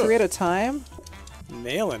can make 3 at a time.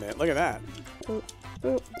 Nailing it. Look at that. Boop,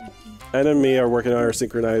 boop. Anna and me are working on our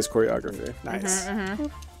synchronized choreography. Nice.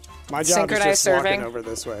 My job is just walking over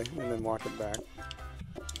this way and then walking back.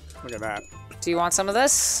 Look at that. Do you want some of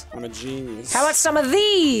this? I'm a genius. How about some of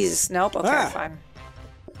these? Nope. Okay, fine.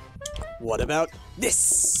 What about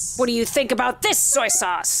this? What do you think about this soy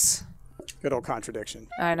sauce? Good old contradiction.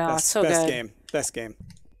 I know, it's so best good. game. Best game.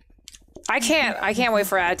 I can't wait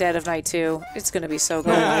for At Dead of Night 2. It's gonna be so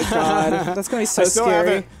good. Oh my god, that's gonna be so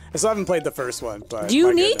scary. I still haven't played the first one, but You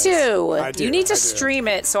my need goodness. to. You need to stream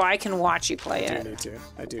it so I can watch you play I it. do need to.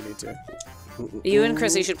 I do need to. You and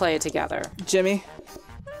Chrissy should play it together. Jimmy.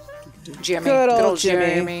 Jimmy. Good old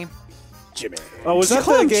Jimmy. Jimmy. Oh, was that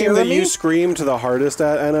call the him game that Jeremy? you screamed the hardest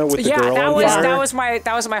at, Anna, with the girl on fire?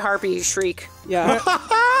 that was my harpy shriek. Yeah.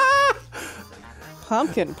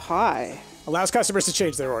 Pumpkin pie. Allows customers to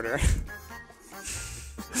change their order.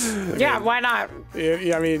 Yeah, why not?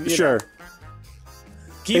 Yeah, I mean, Sure.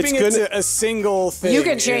 keeping it to a single thing. You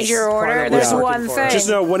can change your order. part of what There's I'm one looking for. thing. Just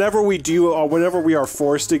know, whenever we are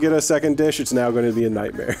forced to get a second dish, it's now going to be a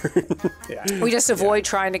nightmare. Yeah. We just avoid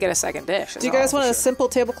trying to get a second dish. Do you guys want a simple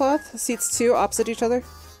tablecloth? Seats 2 opposite each other?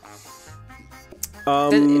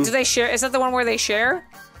 Do they share? Is that the one where they share?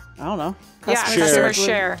 I don't know. Yeah, customers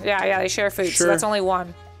share. Yeah, they share food. So Sure. that's only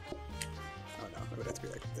one. Oh, no, it would have to be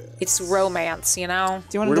like this. It's romance, you know?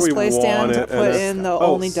 Do you want Where a do we display stand want to it, put Anna? in the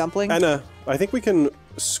only dumpling? Anna, I think we can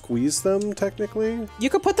squeeze them, technically. You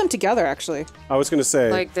could put them together, actually. I was going to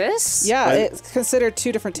say. Like this? Yeah, it's considered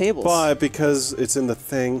 2 different tables. But because it's in the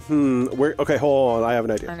thing, okay, hold on, I have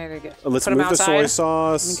an idea. I need to get. Let's put 'em move the soy outside.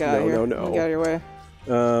 sauce. Get out of here. No. Get out of your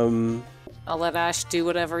way. I'll let Ash do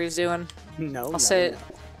whatever he's doing. No. I'll sit.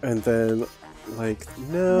 And then, like,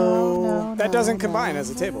 no. That doesn't combine as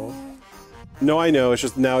a table. No, I know. It's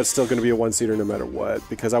just now it's still going to be a one-seater no matter what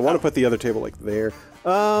because I want to put the other table like there.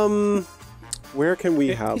 Where can we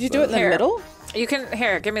have? Could you do it in the Here. middle? You can.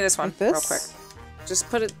 Here, give me this one Like this? real quick. Just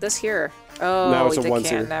put it this here. Oh, Now it's a they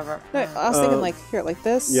one-seater. can't never. No, I was thinking like here, like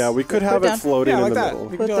this. Yeah, we could Put have it it down. floating Yeah, in like the that. middle.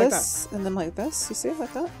 We can Put do it like this and then like this. You see,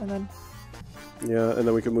 like that, and then. Yeah, and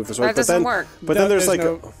then we can move this way. That doesn't work. But then there's like,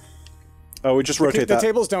 no- oh, we just rotate The that.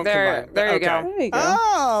 tables don't There combine. you Okay. go. There you go.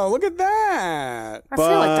 Oh, look at that. I feel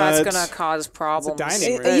like that's But- gonna cause problems.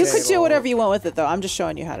 dining room. You could do table. whatever you want with it, though. I'm just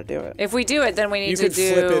showing you how to do it. If we do it, then we need You to could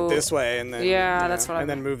do. flip it this way and then Yeah, that's what and I'm-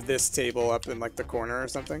 then move this table up in like the corner or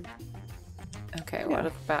something. Okay, what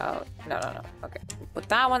about? No. Okay, put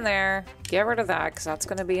that one there. Get rid of that because that's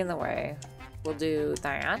gonna be in the way. We'll do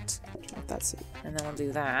that, That's it. and then we'll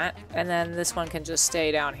do that, and then this one can just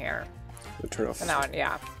stay down here. Turn off. And that one,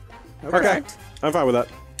 yeah. Okay, I'm fine with that.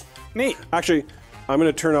 Neat. Actually, I'm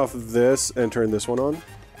gonna turn off this and turn this one on,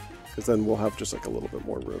 because then we'll have just like a little bit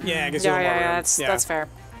more room. Yeah, it gives you a Yeah, little more room. that's fair.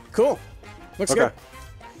 Cool. Looks Okay.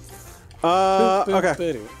 good.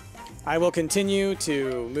 Okay. I will continue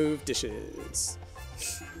to move dishes.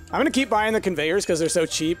 I'm gonna keep buying the conveyors because they're so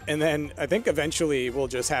cheap, and then I think eventually we'll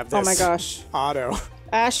just have this. Oh my gosh, Auto.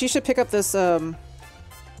 Ash, you should pick up this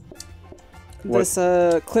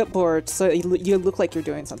clipboard so you look like you're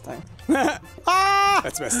doing something.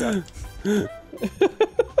 That's messed up.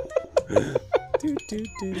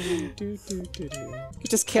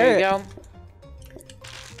 Just There carrot. you go.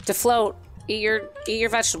 To float, eat your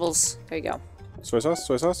vegetables. There you go. Soy sauce,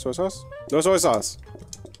 soy sauce, soy sauce. No soy sauce.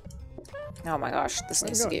 Oh my gosh, this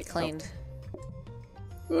needs to going? get cleaned.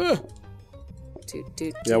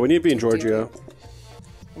 Yeah, we need to be in Giorgio.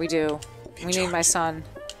 We do. We need my son.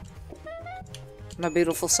 My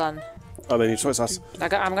beautiful son. Oh, they need soy sauce. I'm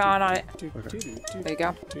going on it. There you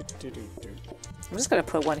go. I'm just gonna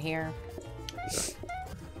put one here.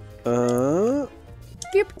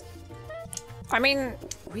 Yep. I mean,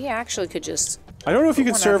 we actually could just. I don't know if you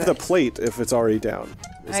can One serve other. the plate if it's already down.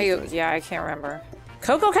 Yeah, I can't remember.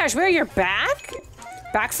 Coco Cashmere, you're back?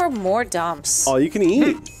 Back for more dumps. All you can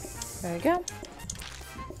eat. There you go.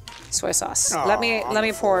 Soy sauce. Aw, let me on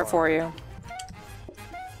the pour it for you.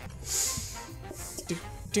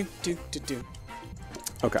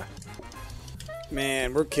 Okay.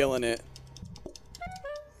 Man, we're killing it.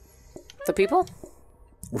 The people?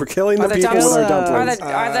 We're killing the the people with dumps- our Are dumplings. the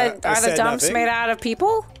I are the said dumps nothing. made out of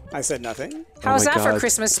people? I said nothing. How's my that for God.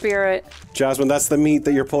 Christmas spirit? Jasmine, that's the meat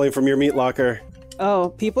that you're pulling from your meat locker. Oh,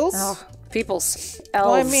 peoples? Oh, people's elves.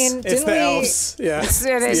 Well, I mean, It's didn't the we? elves. Yeah. it is.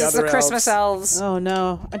 the It's the other Christmas elves. Oh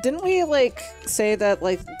no! Didn't we like say that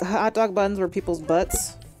like the hot dog buns were people's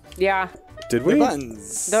butts? Yeah. Did we? They're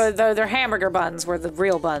buns. They're hamburger buns were the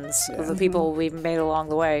real buns of the people we made along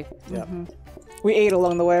the way. Yep. We ate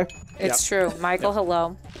along the way. It's true. Michael,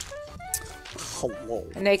 hello. Hello.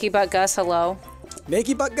 Nakey Butt Gus, hello.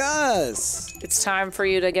 Nakey Butt Gus. It's time for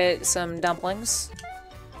you to get some dumplings.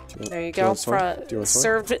 There you Do you go. want some? Do you want some?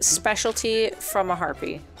 Served specialty from a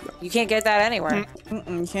harpy. You can't get that anywhere.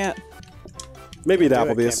 You can't. Maybe at Can't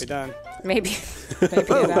Applebee's. be done. Maybe at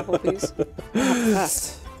Applebee's.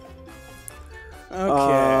 Fast.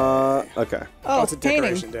 Okay. Okay. Oh, It's a painting.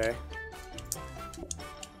 decoration day.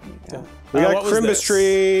 We got what was Crimbus this?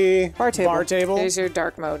 Tree. Bar table. Bar table. There's your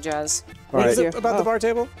dark mode, Jazz. What is Alright. it about the bar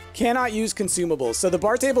table? Cannot use consumables. So the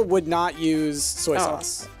bar table would not use soy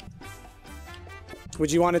sauce.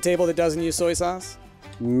 Would you want a table that doesn't use soy sauce?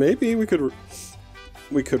 Maybe we could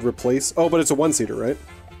replace. Oh, but it's a one-seater, right?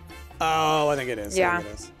 Oh, I think it is. Yeah. I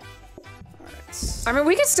think it is. I mean,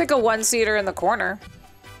 we could stick a one-seater in the corner.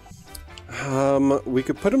 We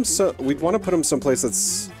could put him. We'd want to put him someplace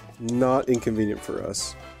that's not inconvenient for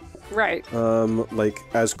us. Right. Like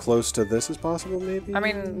as close to this as possible, maybe. I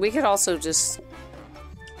mean, we could also just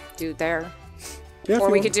do it there. Yeah, if Or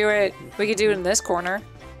you we want. could do it. We could do it in this corner.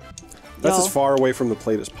 That's No. as far away from the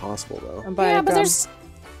plate as possible, though. I'm buying Yeah, a but gum.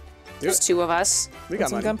 there's two of us, We got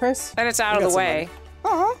Some money. gum price? and it's out We of got the some way.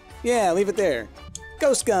 Aw. Yeah, leave it there.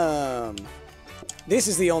 Ghost gum. This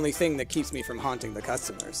is the only thing that keeps me from haunting the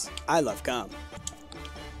customers. I love gum.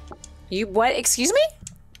 You what? Excuse me?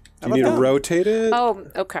 Do you need to gum? rotate it? Oh,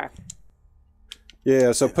 okay.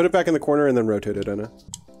 Yeah, so put it back in the corner and then rotate it, Anna.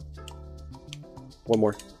 One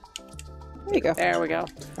more. There you go. There we go.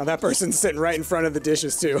 Oh, that person's sitting right in front of the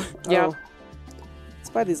dishes too. Yeah. Oh. Let's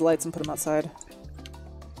buy these lights and put them outside.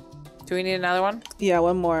 Do we need another one? Yeah,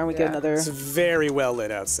 one more and we get Yeah. another. It's very well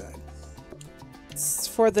lit outside. It's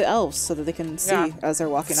for the elves so that they can see Yeah. as they're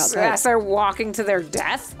walking outside. As they're walking to their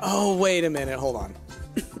death? Oh, wait a minute. Hold on.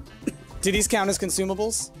 Do these count as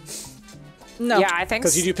consumables? No. Yeah, I think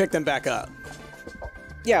Because you so. do pick them back up.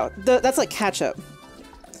 Yeah, that's like ketchup.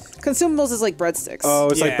 Consumables is like breadsticks. Oh,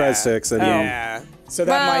 it's like Yeah. breadsticks, and Yeah. So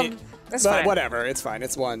that Well, might. that's but fine. whatever. It's fine.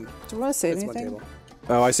 It's one. Do you want to save It's one anything? table.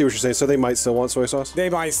 oh, I see what you're saying. So they might still want soy sauce.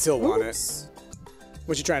 They might still want it. Oops.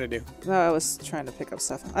 What you trying to do? No, I was trying to pick up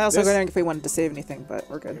stuff. I also This? wondering if we wanted to save anything, but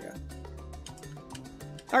we're good.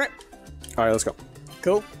 All right. All right, let's go.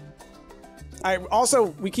 Cool.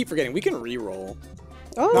 We keep forgetting we can re-roll.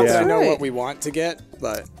 Oh, Not that's that I know right. what we want to get,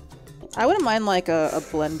 but I wouldn't mind like a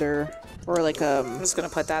blender or like I'm just gonna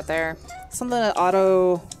put that there. something that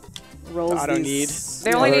auto rolls. Auto these.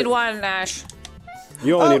 They only Yeah. need one, Ash.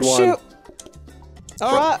 You only Oh need one. shoot!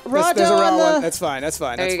 oh, raw there's a dough raw on one. the- That's fine. That's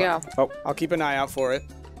fine. There That's you fine. go. Oh, I'll keep an eye out for it.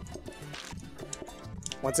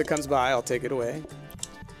 Once it comes by, I'll take it away.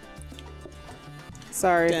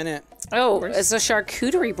 Sorry. Dang it. Oh, it's a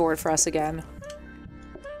charcuterie board for us again.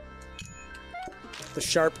 The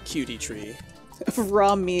sharp cutie tree.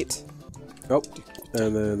 Raw meat. oh,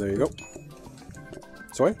 and then there you go.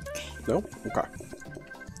 Soy? No. Okay.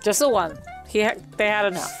 Just the one. They had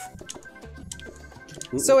enough.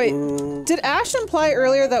 So wait, did Ash imply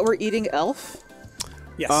earlier that we're eating elf?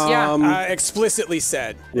 Yes. Yeah. Explicitly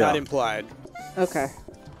said, Yeah. not implied. Okay.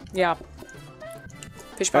 Yeah.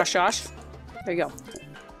 Fish bosh Josh. There you go.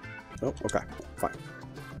 Oh, okay. Fine.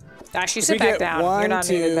 Ash, you We sit back get down. 1, You're not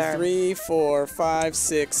 2, needed there. 3, 4, 5,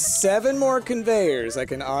 6, 7 more conveyors. I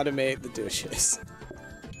can automate the dishes.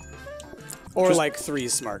 Or Just- like 3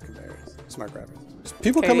 smart conveyors. Smart grabbers.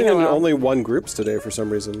 People Okay, coming in hello. only one groups today for some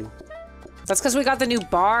reason. That's because we got the new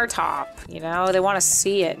bar top. You know, they want to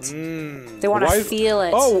see it. They want Why- to feel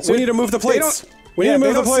it. Oh, we need to move the plates. We need to they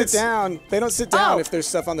move the don't plates. sit down. They don't sit down Oh. if there's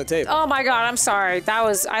stuff on the table. Oh my God! I'm sorry.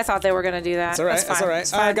 I thought they were gonna do that. That's all right. That's all right.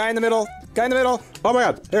 It's fine. Guy in the middle. Guy in the middle. Oh my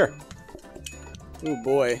God! Here. Oh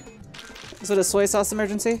boy, Is it a soy sauce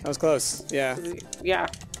emergency? that was close. Yeah. Yeah. It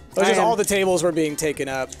was just I am- all the tables were being taken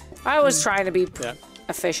up. I was trying to be Yeah.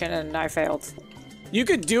 efficient and I failed. You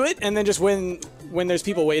could do it, and then just when there's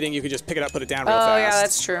people waiting, you could just pick it up, put it down real Oh fast. yeah,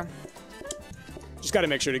 that's true. Just got to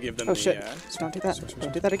make sure to give them Oh the. shit! Don't do that.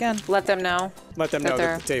 Don't do that again. Let them know. Let them That know they're-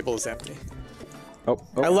 that the table is empty. Oh.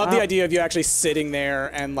 I love the idea of you actually sitting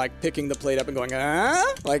there and like picking the plate up and going,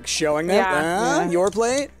 like showing them, Yeah. your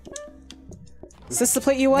plate. Is this the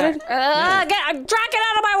plate you wanted? Get out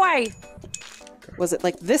of my way! Was it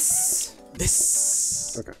like this?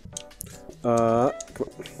 This. Okay. Come on.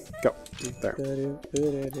 Go. There. And I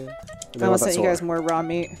then almost let that sent you guys soar. more raw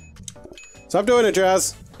meat. Stop doing it,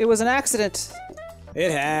 Jazz. It was an accident.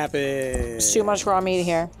 It happens. There's too much raw meat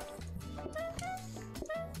here.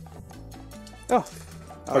 Oh,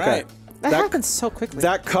 All Okay. right. That happens so quickly.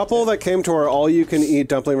 That couple that came to our all-you-can-eat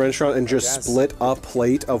dumpling restaurant and just split a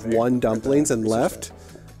plate of one dumplings and left.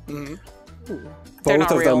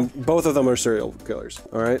 Both of them are serial killers.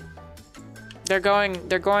 All right. They're going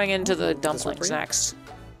into the dumplings next.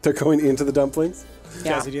 They're going into the dumplings.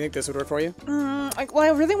 Yeah. Jazzy, do you think this would work for you? Well, I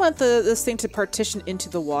really want this thing to partition into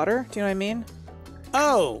the water. Do you know what I mean?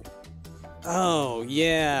 Oh. Oh,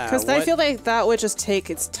 yeah. Because I feel like that would just take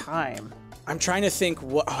its time. I'm trying to think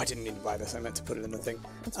what... Oh, I didn't mean to buy this. I meant to put it in the thing.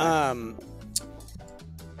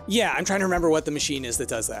 Yeah, I'm trying to remember what the machine is that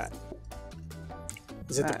does that.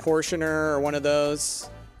 Is it the portioner or one of those?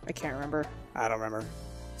 I can't remember. I don't remember.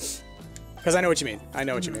 Because I know what you mean. I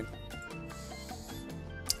know what you mean.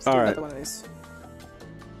 All right. One of these.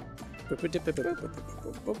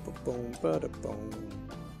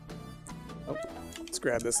 Oh, let's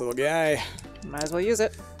grab this little guy. Might as well use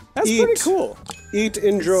it. That's pretty cool. Eat,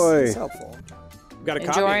 enjoy. It's helpful. We've got a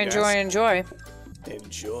copy, Enjoy. Enjoy.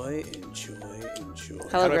 Hello,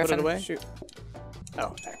 How do I put Griffin. it away? Shoot.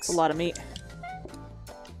 Oh, X. It's a lot of meat.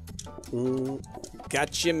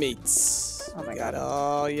 Got your meats. Oh my Got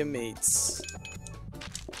all your meats.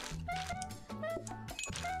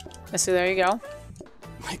 So there you go.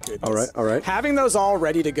 My goodness. All right, all right. Having those all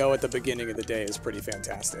ready to go at the beginning of the day is pretty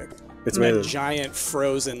fantastic. It's And a amazing. giant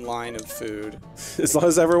frozen line of food. As long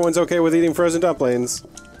as everyone's okay with eating frozen dumplings.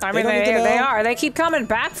 I mean, don't need to they know. are. They keep coming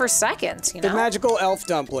back for seconds, you They're know? magical elf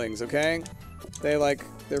dumplings, okay? They're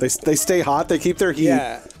They stay hot. They keep their heat.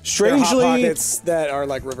 yeah. Strangely, They're hot pockets that are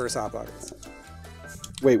like reverse hot pockets.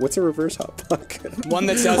 wait, what's a reverse hot pocket? One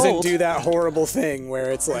that doesn't Cold. do that horrible thing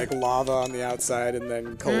where it's like lava on the outside and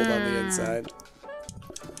then cold on the inside.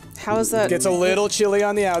 How is that? Gets a little chilly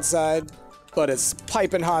on the outside, but it's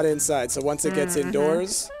piping hot inside. So once it gets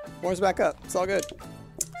indoors, warms back up. It's all good.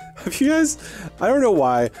 Have you guys? I don't know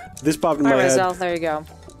why this popped in All my right, head. Zel, there you go.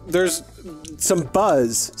 There's some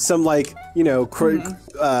buzz, some like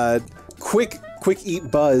quick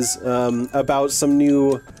eat buzz about some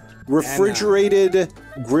new refrigerated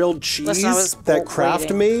grilled cheese Listen, I was that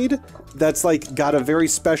Kraft waiting. made. That's like got a very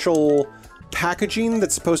special packaging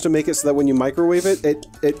that's supposed to make it so that when you microwave it,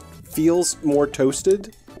 it feels more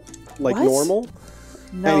toasted, like What? normal.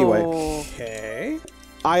 No. Anyway. Okay.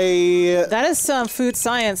 That is some food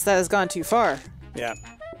science that has gone too far. Yeah.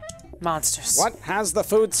 Monsters. What has the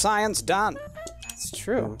food science done? It's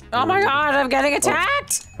true. Oh my god, I'm getting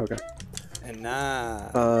attacked! Okay. And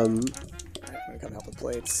I'm gonna come help with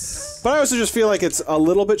plates. But I also just feel like it's a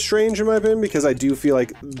little bit strange in my opinion because I do feel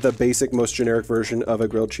like the basic, most generic version of a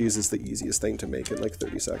grilled cheese is the easiest thing to make in like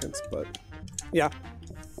 30 seconds. But Yeah.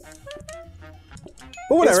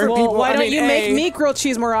 whatever. for people- Why I don't mean, you make A- meat grilled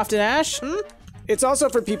cheese more often, Ash? It's also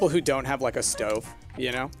for people who don't have like a stove,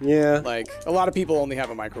 you know? Yeah. Like a lot of people only have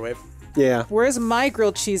a microwave Yeah. Where's my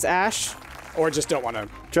grilled cheese, Ash? or just don't want to.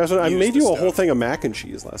 Justin, I Use made the you a stove. whole thing of mac and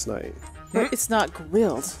cheese last night. It's not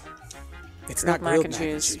grilled. It's Grilled not grilled mac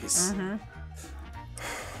and cheese.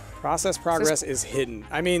 Process progress is hidden.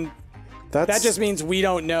 I mean, That's that just means we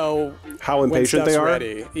don't know how when impatient stuff's they are.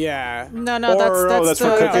 ready. Yeah. No, Or- that's that's for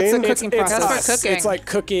the cooking? cooking process. That's for us. cooking. It's like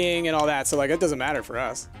cooking and all that. So like it doesn't matter for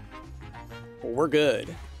us. Well, we're good.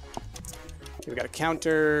 Okay, we got a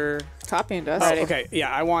counter. Copying does. Oh, okay. Yeah,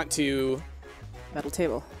 I want to. Metal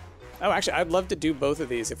table. Oh, actually, I'd love to do both of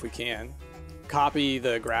these if we can. Copy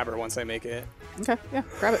the grabber once I make it. Okay, yeah,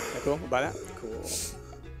 grab it. Okay, cool. We'll buy that. Cool.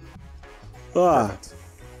 Ah,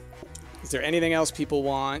 Is there anything else people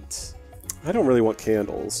want? I don't really want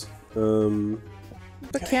candles. Do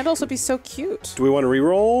But candles would be so cute. we want to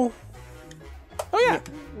re-roll? Oh yeah.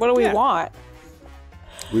 What do we Yeah. want?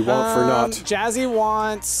 We want for not. Jazzy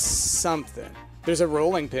wants something. There's a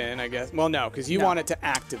rolling pin, I guess. Well, no, because you want it to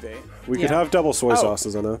activate. We could yeah. have double soy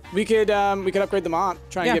sauces on it. We could upgrade the mop.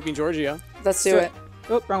 Try and Yeah. get me Giorgio. Let's do it.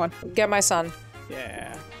 Oh, wrong one. Get my son.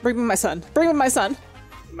 Yeah. Bring me my son. Bring me my son.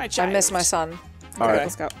 My I child. miss my son. All right,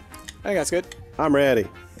 Let's go. I think that's good. I'm ready.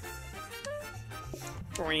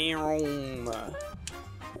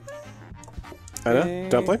 Anna,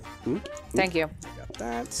 dumpling? Hmm? Thank you. Got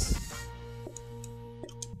that.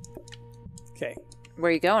 Okay. Where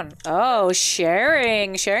are you going? Oh,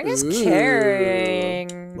 sharing. Sharing is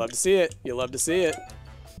caring. Love to see it. You love to see it.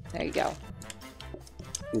 There you go.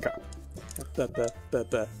 Okay.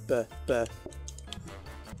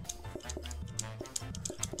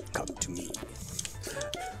 Come to me.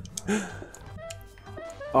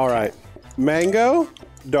 All right. Mango,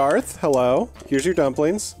 Darth, hello. Here's your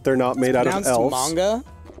dumplings. They're not made out of Pronounced elves. manga.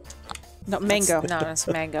 No, mango. No, it's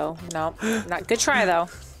mango. No, not good try though.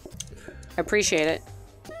 I appreciate it.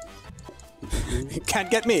 Can't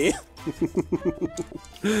get me.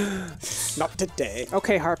 Not today.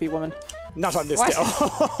 Okay, harpy woman. Not on this What? day.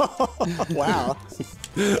 Oh, wow.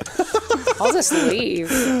 I'll just leave.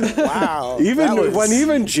 Wow. Even That was when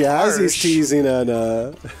even Jazzy's harsh. teasing on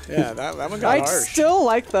Yeah, that one got I harsh. still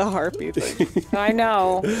like the harpy thing. I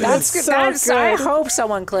know. That's good. so That's, I good. hope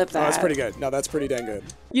someone clipped that. Oh, that's pretty good. No, that's pretty dang good.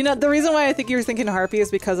 You know, the reason why I think you're thinking harpy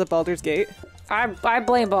is because of Baldur's Gate. I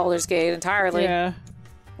blame Baldur's Gate entirely. Yeah.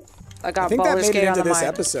 I got I think that Baldur's made Gate it on into the this mind.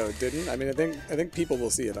 episode, didn't? I mean, I think people will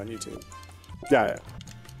see it on YouTube. Yeah.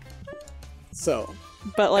 So,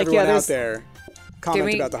 But like, everyone yeah, out there's there, comment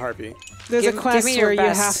me- about the harpy. there's give- a give quest me your where you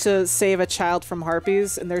best. have to save a child from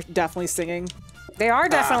harpies, and they're definitely singing. They are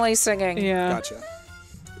definitely singing. Yeah. Gotcha.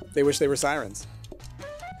 They wish they were sirens.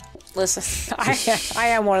 Listen, I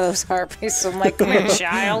am one of those harpies. So I'm like, come here,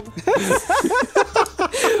 child.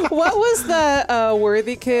 What was the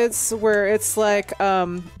Worthy Kids where it's like,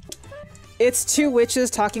 it's two witches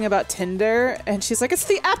talking about Tinder, and she's like, it's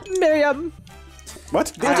the app, Miriam.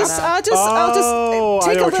 What? I don't know. I'll Oh, just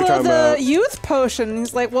I take know a what you're little of talking the about. youth potion.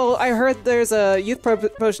 He's like, well, I heard there's a youth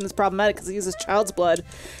potion that's problematic because it uses child's blood.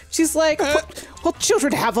 She's like, well,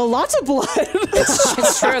 children have a lot of blood.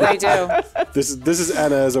 It's true, they do. This is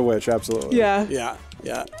Anna as a witch, absolutely. Yeah. Yeah,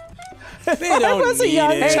 yeah. They don't was a need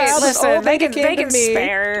young it. Hey, child. listen, Oh, they they can came to me.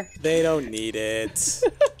 spare. They don't need it.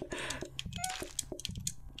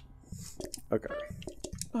 Okay.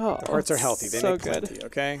 Oh, Hearts are healthy. They so make good. plenty,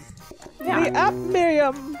 okay? The app,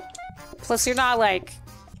 Miriam. Plus, you're not like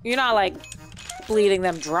bleeding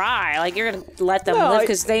them dry. Like you're gonna let them No, live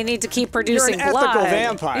because they need to keep You're producing an blood. ethical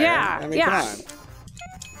vampire. Yeah, I mean, yeah. come on.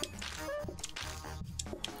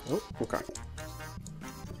 Oh, okay.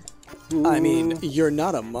 I mean, you're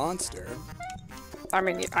not a monster. I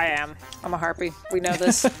mean, I am. I'm a harpy. We know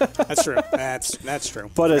this. That's true. That's true.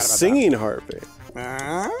 But Forgot a about singing harpy.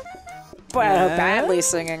 that. But a badly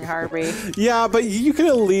singing harpy. Yeah, but you can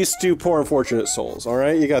at least do Poor Unfortunate Souls, all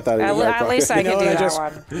right? You got that in your back At least I pocket. can do I that just,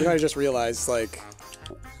 one. You know, I just realized, like,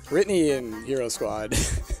 Brittany in Hero Squad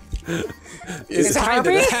is a kind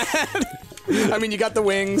of harpy? that. I mean, you got the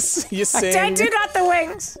wings, you sing. I do got the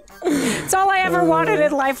wings. It's all I ever wanted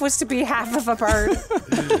in life was to be half of a bird.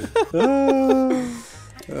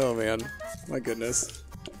 Oh, man. My goodness.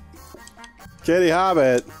 Kitty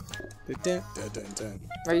Hobbit. Dun, dun, dun, dun.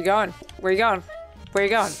 Where you going? Where you going? Where you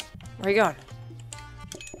going? Where you going?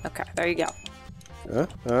 Okay, there you go.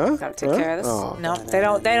 Gotta take care of this. Oh, No, they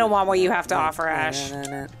don't want what you have to offer, Ash.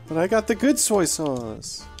 but I got the good soy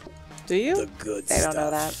sauce. Do you? The good They don't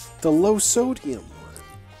know that. The low sodium one.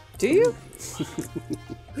 Do you?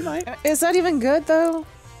 You might. Is that even good though?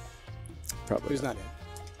 Probably. Who's not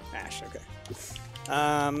in? Ash, okay.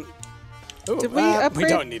 Ooh, Did we we upgrade?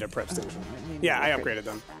 don't need a prep station. Yeah, I upgraded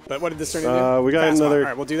them. But what did this turn into? We got Fast another- All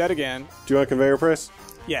right, we'll do that again. Do you want conveyor press?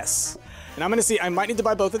 Yes. And I'm going to see. I might need to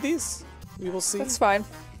buy both of these. We will see. That's fine.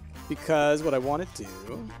 Because what I want to do...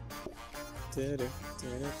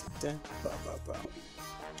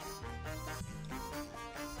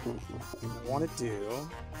 What I want to do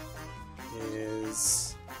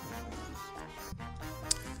is...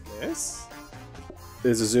 this.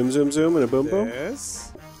 Is a zoom, zoom, zoom, and a boom, boom?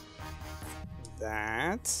 This.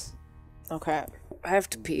 That. Okay. I have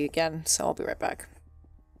to pee again, so I'll be right back.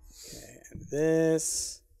 And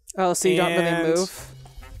this. Oh, so you don't really And- move?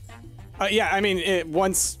 Yeah, I mean,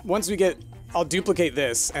 once we get... I'll duplicate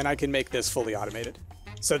this, and I can make this fully automated.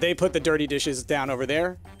 So they put the dirty dishes down over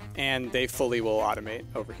there, and they fully will automate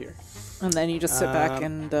over here. And then you just sit back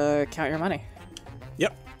and count your money.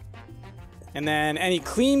 Yep. And then any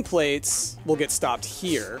clean plates will get stopped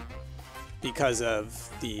here because of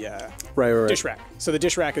the Right. dish rack. So the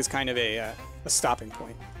dish rack is kind of a stopping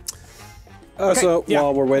point. So yeah,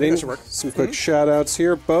 while we're I think waiting, that should work. some quick shout outs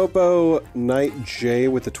here. Bobo Knight J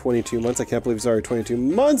with the 22 months. I can't believe it's already 22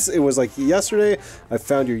 months. It was like yesterday. I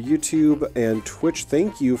found your YouTube and Twitch.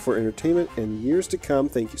 Thank you for entertainment and years to come.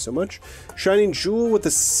 Thank you so much. Shining Jewel with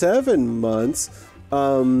the 7 months.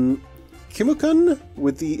 Kimukun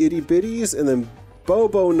with the itty bitties. And then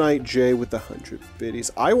Bobo Knight J with the 100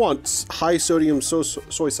 biddies. I want high sodium soy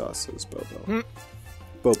sauce, says Bobo.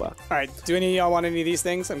 Boba. All right. Do any of y'all want any of these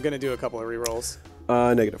things? I'm going to do a couple of rerolls.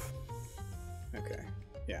 Negative. Okay.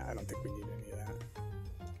 Yeah, I don't think we need any of that.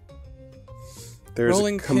 There's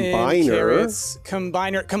Rolling a pin, combiner carrots,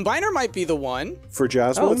 combiner. Combiner might be the one. for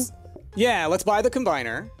Jasmine. Yeah, let's buy the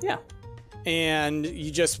combiner. Yeah. And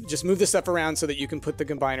you just move the stuff around so that you can put the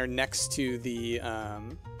combiner next to the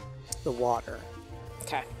water.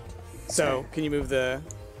 Okay. So can you move that?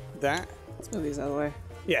 Let's move these out of the way.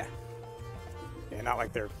 Yeah. Yeah, not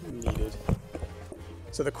like they're needed.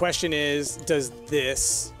 So the question is, does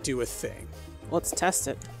this do a thing? Let's test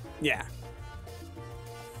it. Yeah.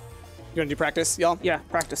 You want to do practice, y'all? Yeah,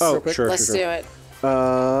 practice. Oh, real quick. sure, Let's sure, do sure. it.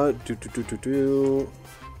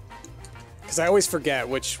 Because I always forget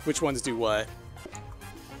which ones do what.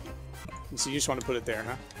 So you just want to put it there,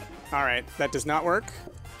 huh? All right, that does not work.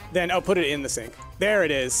 Then, oh, put it in the sink. There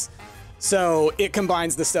it is. So it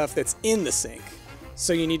combines the stuff that's in the sink.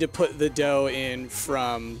 So you need to put the dough in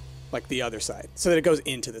from, like, the other side so that it goes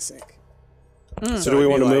into the sink. So do we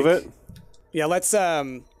want to move it? Yeah, let's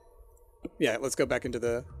go back into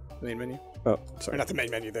the main menu. Oh, Or sorry. not the main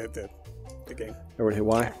menu, the game. Everyone hit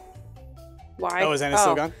Y. Why? Oh, is Anna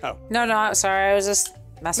still gone? Oh. No, sorry. I was just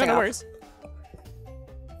messing No up. worries.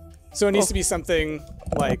 So it needs to be something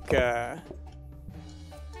like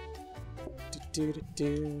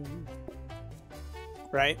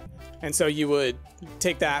right? And so you would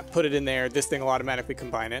take that, put it in there, this thing will automatically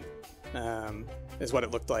combine it, is what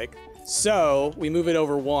it looked like. So we move it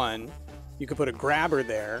over one, you could put a grabber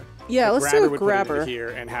there. Yeah, the let's do a would put it grabber. into here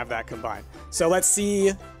and have that combine. So let's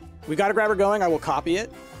see, we got a grabber going, I will copy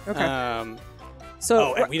it. Okay.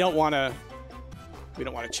 So, and we don't want to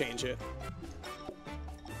change it.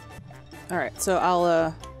 all right. So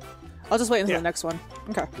I'll just wait until Yeah. the next one.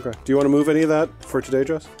 Okay. Okay. Do you want to move any of that for today,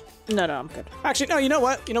 Jess? No, I'm good. Actually, no. You know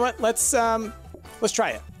what? Let's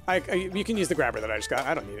try it. You can use the grabber that I just got.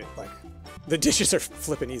 I don't need it. Like, the dishes are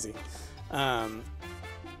flipping easy. And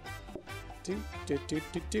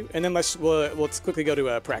then let's quickly go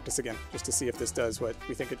to practice again, just to see if this does what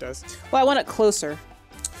we think it does. Well, I want it closer.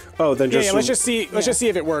 Oh, then just Yeah. Let's just see. Let's just see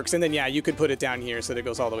if it works, and then you could put it down here so that it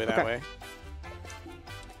goes all the way that Okay. way.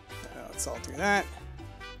 Let's all do that.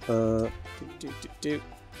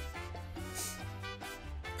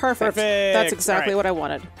 Perfect. Perfect. That's exactly All right. what I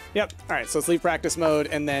wanted. Yep. All right. So let's leave practice mode,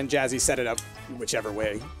 and then Jazzy set it up whichever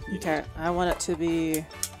way. Okay. I want it to be.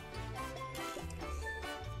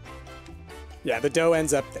 Yeah. The dough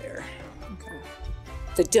ends up there. Okay.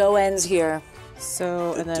 The dough ends here.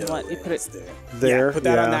 So, and then what? You put it. there. Yeah, put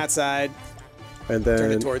that on that side. And then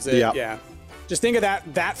Turn it towards it. Yeah. Yeah. Just think of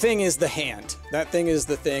that. That thing is the hand. That thing is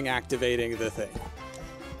the thing activating the thing.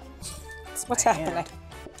 What's my happening? hand.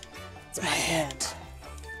 It's my hand.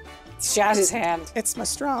 It's Jazzy's hand. It's my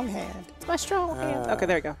strong hand. It's my strong hand. Okay,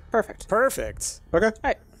 there you go. Perfect. Perfect. Okay. All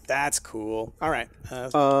right. That's cool. All right.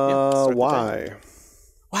 Start the timer.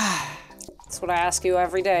 Why? That's what I ask you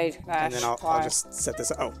every day, Ash. And then I'll Why? just set this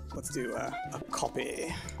up. Oh, let's do a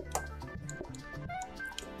copy.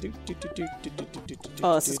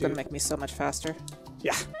 Oh, this is going to make me so much faster.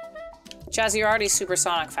 Yeah. Jazzy, you're already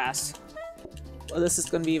supersonic fast. Well, this is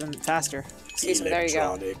going to be even faster. Excuse me, there you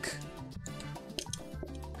go. Electronic.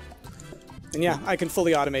 And yeah, I can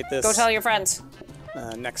fully automate this. Go tell your friends.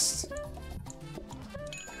 Next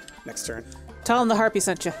turn. Tell them the Harpy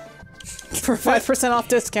sent you. For 5% off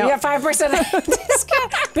discount. You got 5%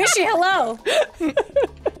 discount. Bishy, hello.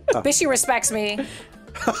 Bishy respects me.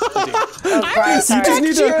 Oh, Brian, sorry.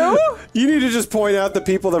 You need to just point out the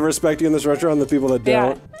people that respect you in this restaurant and the people that Yeah.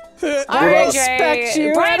 don't. Brian respect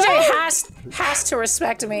you, Brian J I has to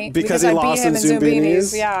respect me Because he I lost beat him in in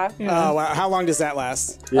Zumbinis? Yeah. Oh, wow. How long does that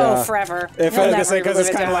last? Yeah. Oh, forever. If He'll I- never Because live it's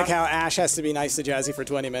it kind of down. like how Ash has to be nice to Jazzy for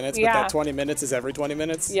 20 minutes, but Yeah. that 20 minutes is every 20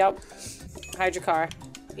 minutes. Yep. Hide your car.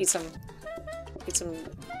 Eat some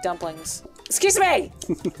dumplings. Excuse me.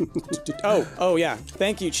 Oh yeah.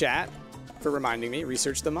 Thank you, chat, for reminding me.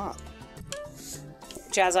 Research the mob.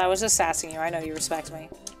 Jazz, I was just sassing you. I know you respect me.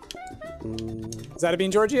 Is that a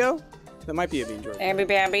Bean Giorgio? That might be a Bean Giorgio. Ambi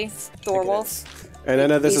Bambi, Thorwolf. And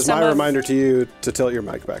Anna, this Be is some my of- reminder to you to tilt your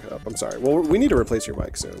mic back up. I'm sorry. Well, we need to replace your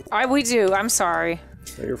mic soon. We do. I'm sorry.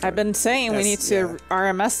 No, you're fine. I've been saying we need Yes, to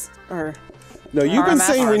RMS or No, you've been RMA.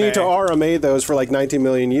 saying we need to RMA. RMA those for like 19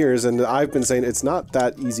 million years, and I've been saying it's not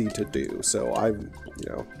that easy to do. So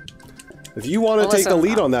if you want to Well, take the listen,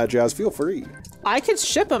 lead on that, Jazz, feel free. I could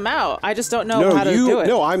ship them out. I just don't know how to do it.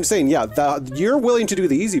 No, I'm saying you're willing to do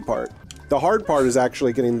the easy part. The hard part is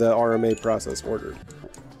actually getting the RMA process ordered.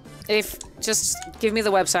 If just give me the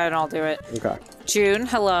website and I'll do it. Okay. June,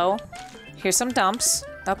 hello. Here's some dumps.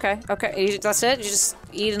 Okay. That's it. You just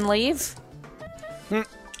eat and leave.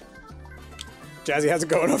 Jazzy, how's it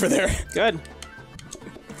going over there? Good.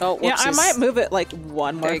 Oh, Yeah, I whoopsies. might move it like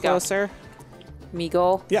one more There you go. closer.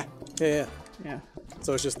 Meagle. Yeah. Yeah.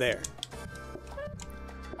 So it's just there.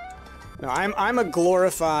 No, I'm a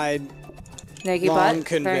glorified Naked long butt. There you go.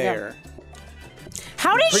 conveyor.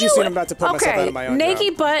 How did Pretty you? soon I'm about to put myself out of my own naked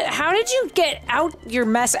job. butt. How did you get out your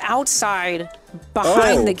mess outside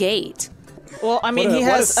behind Oh. the gate? Well, I mean, What a- he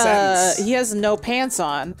what a has sentence. he has no pants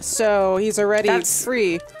on, so he's already That's-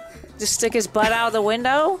 free. Just stick his butt out the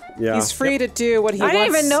window? Yeah. He's free to do what he I wants.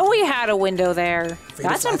 didn't even know we had a window there.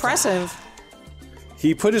 That's fly impressive.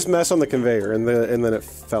 He put his mess on the conveyor, and then it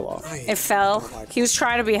fell off. It fell. He was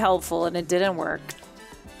trying to be helpful, and it didn't work.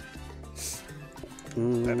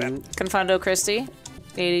 Confundo Christie.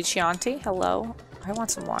 Lady Chianti, hello. I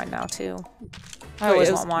want some wine now, too. I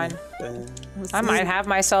always want wine. I'm gonna have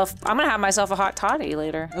myself a hot toddy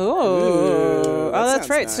later. Oh, that's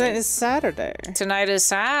right. Nice. Tonight is Saturday. Tonight is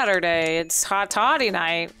Saturday. It's hot toddy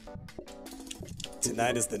night.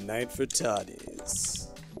 Tonight is the night for toddies.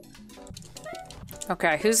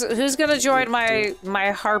 Okay, who's gonna join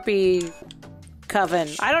my harpy coven?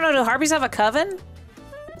 I don't know. Do harpies have a coven?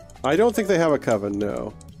 I don't think they have a coven.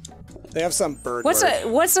 No. They have some bird.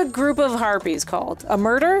 What's a group of harpies called? A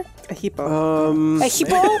murder? A hippo. A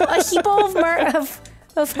hippo? A hippo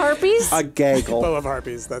of harpies? A gaggle. Bow of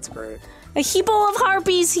harpies. That's great. A hippo of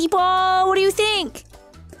harpies. Hippo. What do you think?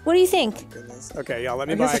 What do you think? Goodness. Okay, y'all. Let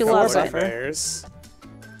me I buy guess a you couple love of it. bears.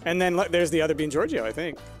 And then there's the other Bean Giorgio, I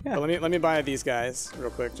think. Yeah. But let me buy these guys real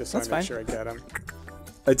quick, just so That's I make fine. sure I get them.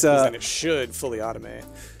 It's Then it should fully automate.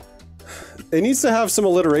 It needs to have some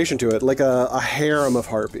alliteration to it, like a harem of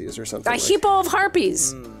harpies or something. A hippo of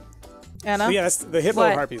harpies. Anna, But yeah, the hippo What?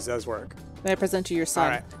 of harpies does work. may I present you your son? All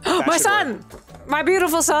right. That My should son! work. My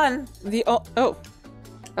beautiful son! Oh, Oh,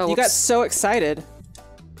 you got whoops. so excited.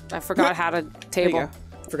 I forgot how to There you table. go.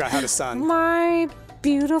 Forgot how to sun. My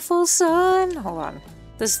beautiful son. Hold on.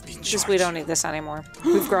 This we don't need this anymore.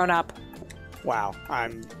 We've grown up. Wow,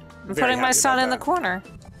 I'm I'm putting my son in the corner.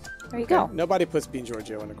 There you go. Nobody puts Bean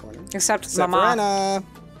Giorgio in the corner. Except Except Mama. Verena.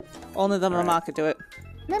 Only the mama could do it.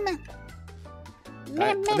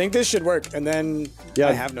 I think this should work, and then Yeah.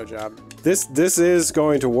 I have no job. This is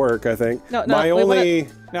going to work, I think. No, My wait, only.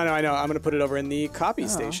 No, I know. I'm gonna put it over in the copy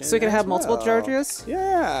station. So we can have as multiple well. Giorgios?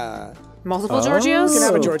 Yeah. Multiple Oh. Giorgios? We can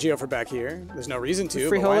have a Oh. Giorgio for back here. There's no reason to,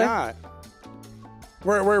 Free but why hole? not?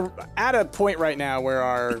 We're at a point right now where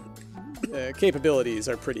our capabilities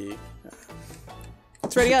are pretty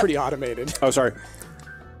It's ready up. pretty automated. Oh, sorry.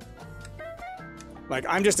 Like,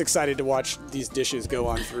 I'm just excited to watch these dishes go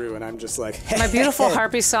on through, and I'm just like, My beautiful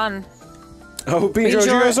harpy son. Oh, Bean Bean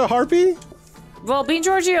Giorgio Gior- is a harpy? Well, Bean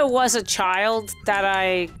Giorgio was a child that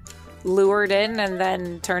I lured in and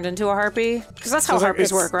then turned into a harpy. Because that's how It's like- harpies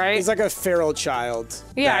it's- work, right? He's like a feral child.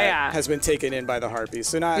 Yeah, that yeah. Has been taken in by the harpies.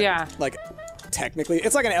 So not Yeah. like technically,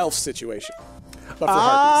 it's like an elf situation, but for harpies.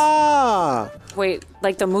 Ah! Wait,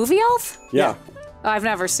 like the movie Elf? Yeah. I've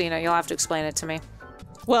never seen it. You'll have to explain it to me.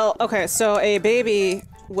 Well, okay, so a baby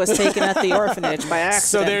was taken at the orphanage by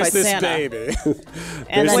So accident there's by this Santa. baby.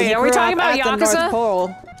 And then Wait, he are we grew talking up about at the Yakuza? North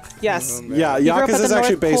Pole. Yes. Yeah, grew up at Yakuza is the actually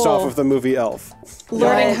North based Pole. off of the movie Elf.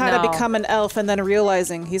 Learning Oh, how to no. become an elf and then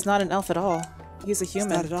realizing he's not an elf at all. He's a human.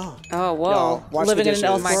 Not at all. Oh, whoa. Y'all, watch Living the in an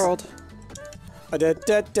elf dishes. world.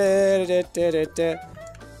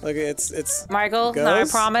 Look, it's Michael, no, I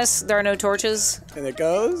Goes? promise there are no torches and it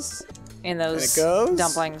goes in those it goes?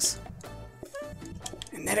 dumplings.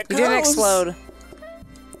 and then it You goes. didn't explode.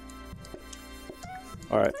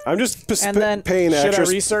 All right. I'm just And then- paying Should extra. I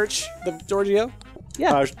research the Giorgio?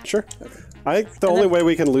 Yeah. Sure. I think the only way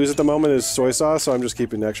we can lose at the moment is soy sauce, so I'm just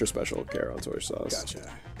keeping extra special care on soy sauce.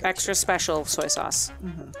 Gotcha. Extra special soy sauce.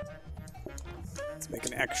 Let's make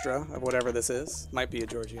an extra of whatever this is. Might be a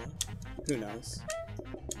Giorgio. Who knows?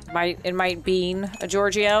 It might bean a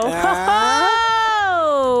Giorgio. Well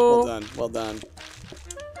Oh! done. Well done.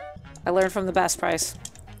 I learned from the best price.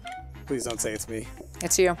 Please don't say it's me.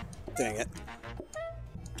 It's you. Dang it.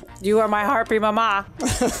 You are my harpy mama.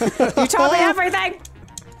 You told me everything.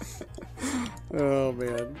 Oh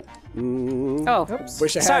man. Oh,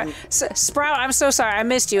 Wish I sorry, hadn't. Sprout. I'm so sorry. I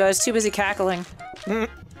missed you. I was too busy cackling.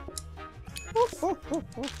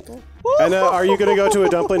 And are you going to go to a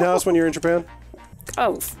dumpling house when you're in Japan?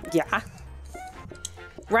 Oh, yeah.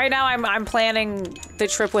 Right now, I'm planning the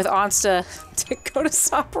trip with Onsta to go to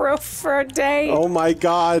Sapporo for a day. Oh my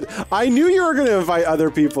god. I knew you were going to invite other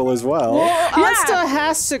people as well. Asta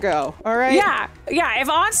has to go, all right? Yeah. If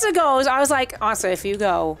Onsta goes, I was like, Onsta, if you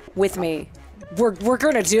go with me, we're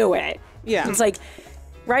gonna do it. Yeah. It's like,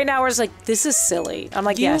 right now we're just like, this is silly. I'm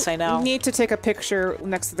like, yes, I know. You need to take a picture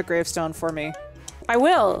next to the gravestone for me. I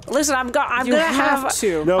will. Listen, I'm You gonna have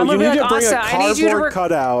to. No, I'm you gonna need be to like, bring a Asta, I need you to cardboard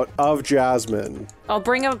cutout of Jasmine. I'll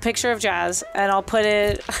bring up a picture of Jazz and I'll put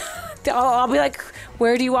it. I'll be like,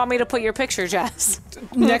 where do you want me to put your picture, Jazz?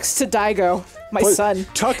 Next to Daigo, my son.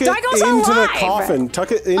 Tuck it Daigo's into the alive! coffin.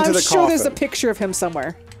 Tuck it into I'm the sure coffin. there's a picture of him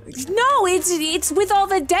somewhere. No, it's with all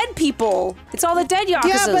the dead people. It's all the dead Yakuzas.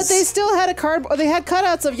 Yeah, but they still had a cardboard. They had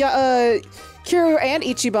cutouts of Kiryu and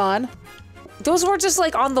Ichiban. Those were just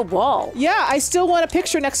like on the wall. Yeah, I still want a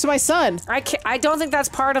picture next to my son. I don't think that's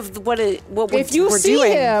part of what If you we're see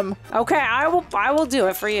doing. him, Okay, I will do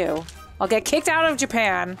it for you. I'll get kicked out of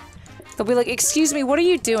Japan. They'll be like, "Excuse me, what are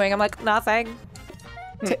you doing?" I'm like, "Nothing."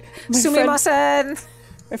 Sumimasen.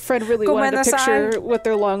 My friend really wanted a picture with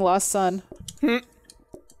their long lost son.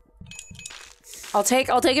 I'll take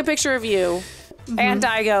a picture of you and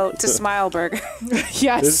Daigo to Smileberg.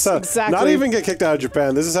 Yes, exactly. Not even get kicked out of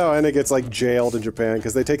Japan. This is how Anna gets like jailed in Japan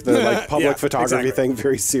because they take the like public photography thing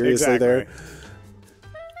very seriously there.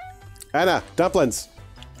 Anna, dumplings.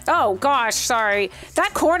 Oh gosh, sorry.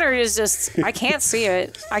 That corner is just, I can't see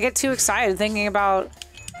it. I get too excited thinking about,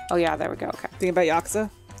 oh yeah, there we go, okay. Thinking about Yakuza?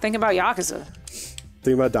 Thinking about Yakuza.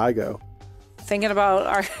 Thinking about Daigo. Thinking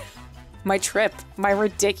about my trip, my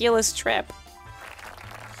ridiculous trip.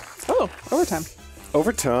 Oh, overtime.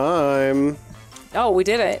 Overtime. Oh, we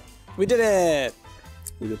did it. We did it.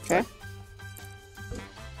 We did Okay.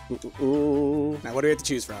 Now, what do we have to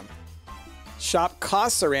choose from? Shop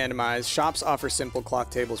costs are randomized. Shops offer simple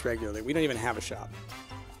cloth tables regularly. We don't even have a shop.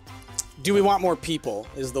 Do we want more people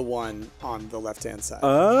is the one on the left-hand side.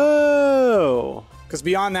 Oh. Because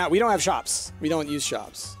beyond that, we don't have shops. We don't use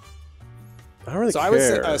shops. I don't really So care. I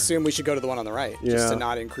would assume we should go to the one on the right, just Yeah. to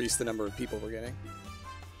not increase the number of people we're getting.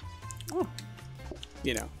 Oh.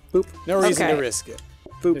 You know. Boop. No reason Okay. to risk it.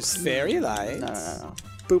 Boop. There's fairy lights. No.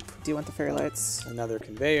 Boop. Do you want the fairy lights? Another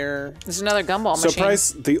conveyor. There's another gumball So machine.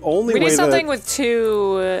 Price, the only we way need something that, with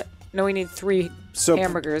two, no, we need 3 so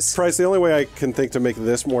hamburgers. Price, the only way I can think to make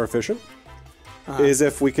this more efficient is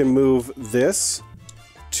if we can move this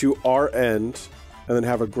to our end and then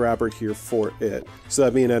have a grabber here for it. So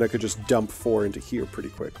that me and Anna could just dump 4 into here pretty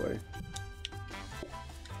quickly.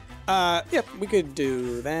 Yep, we could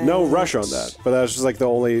do that. No rush on that, but that's just like the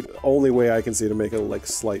only way I can see to make it like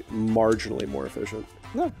marginally more efficient.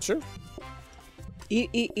 No, sure. Eat,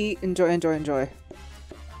 eat, eat. Enjoy, enjoy, enjoy.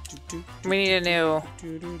 We need a new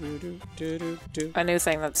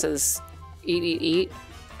thing that says eat, eat, eat.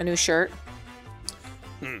 A new shirt.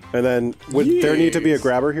 And then would there need to be a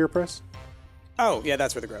grabber here, Price? Oh, yeah,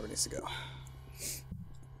 that's where the grabber needs to go.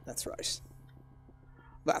 That's right.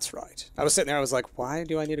 That's right. I was sitting there, I was like, why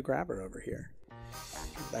do I need a grabber over here?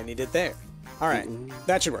 I need it there. All right.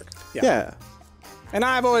 That should work. Yeah. And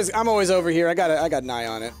I'm always over here. I got an eye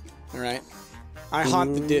on it. All right. I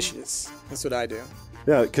haunt the dishes. That's what I do.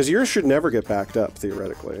 Yeah, because yours should never get backed up,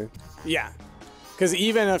 theoretically. Yeah. Because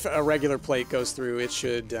even if a regular plate goes through, it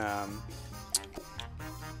should...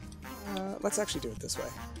 let's actually do it this way.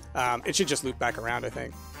 It should just loop back around, I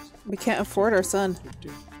think. We can't afford our son.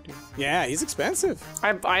 Yeah, he's expensive.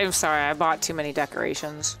 I'm sorry, I bought too many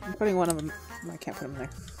decorations. I'm putting one of them. I can't put him in there.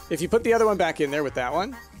 If you put the other one back in there with that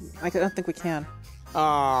one... I don't think we can.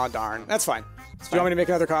 Aw, darn. That's fine. Do you want me to make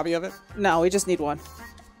another copy of it? No, we just need one.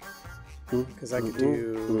 Because I could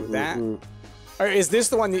do that. Or is this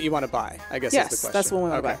the one that you want to buy? I guess Yes, is the question. that's the one we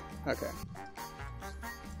want to buy. Okay.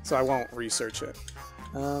 So I won't research it.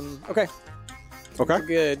 Okay. Okay. We're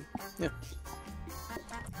good. Yeah.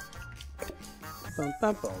 Bum,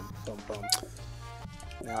 bum, bum, bum, bum.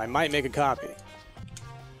 Now I might make a copy.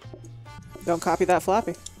 Don't copy that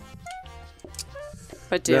floppy.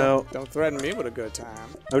 But do. Now, Don't threaten me with a good time.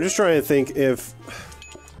 I'm just trying to think if,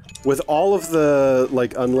 with all of the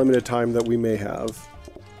like unlimited time that we may have,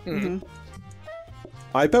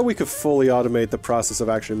 I bet we could fully automate the process of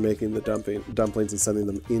actually making the dumplings and sending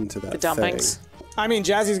them into that The dumplings. thing. I mean,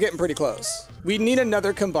 Jazzy's getting pretty close. We need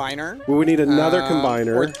another combiner. We would need another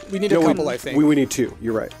combiner. Or we need a couple, I think. We would need 2.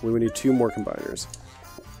 You're right. We would need 2 more combiners.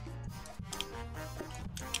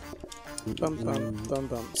 Bum, bum, bum,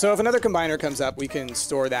 bum. So if another combiner comes up, we can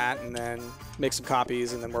store that and then make some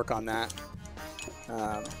copies and then work on that.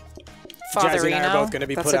 Jazzy and I are both going to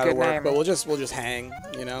be put out of work, but we'll just hang,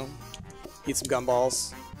 you know, eat some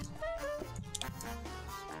gumballs.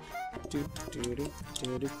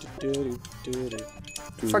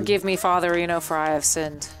 Forgive me, Father Reno, for I have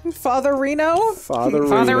sinned. Father Reno?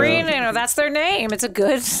 Father Reno, that's their name. It's a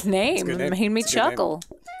good name. good name. It made me It's a good name. chuckle.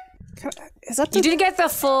 Is that the... You didn't get the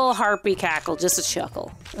full harpy cackle, just a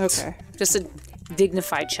chuckle. Okay. Just a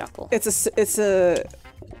dignified chuckle. It's a...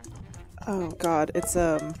 Oh, God. It's,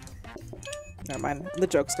 Never mind. The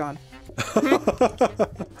joke's gone.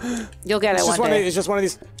 You'll get it one day. It's just one of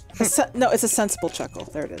these... No, it's a sensible chuckle.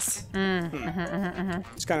 There it is.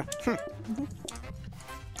 Just kind of...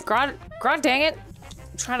 Grod, dang it.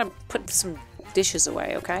 I'm trying to put some dishes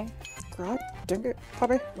away, okay? God dang it,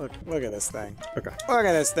 Poppy. Look at this thing. Okay. Look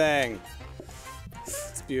at this thing.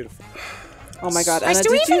 It's beautiful. Oh my God. Price, Anna,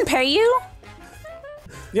 do we did even you... pay you?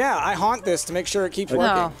 Yeah, I haunt this to make sure it keeps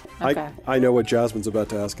working. No. Okay. I know what Jasmine's about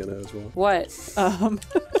to ask Anna as well. What?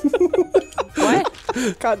 What?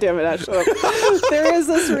 God damn it, Ash. Shut up. There is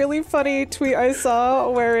this really funny tweet I saw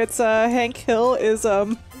where it's Hank Hill is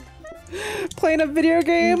playing a video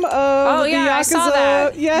game of Oh the yeah, Yakuza. I saw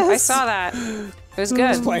that. Yes. I saw that. It was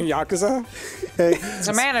good. Playing Yakuza. Hey, It's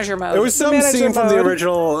a manager mode. it was some manager scene from the mode.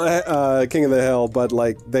 original King of the Hill, but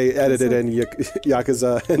like they edited in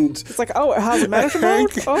Yakuza, and It's like, oh, it has a manager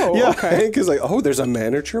mode? Hank, Oh, yeah, okay. Hank is like, oh, there's a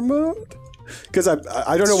manager mode? Because I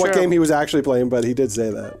don't know what true. game he was actually playing, but he did say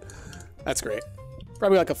that. That's great.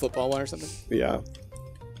 Probably like a football one or something. Yeah.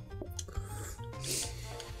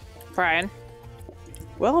 Brian.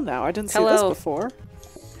 Well, now, I didn't see Hello. this before.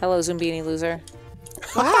 Hello, Zumbini loser.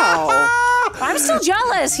 Wow. I'm still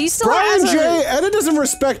jealous. He still Brian has J. Anna doesn't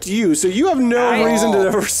respect you, so you have no reason to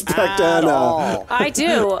respect At Anna. all. I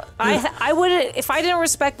do. I wouldn't. If I didn't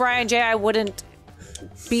respect Brian J, I wouldn't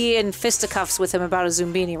be in fisticuffs with him about a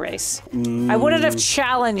Zumbini race. I wouldn't have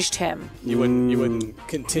challenged him. You wouldn't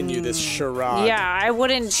continue this charade. Yeah, I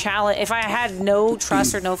wouldn't challenge. If I had no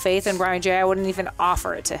trust or no faith in Brian J, I wouldn't even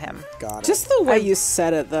offer it to him. Got it. Just the way you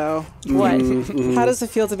said it, though. What? How does it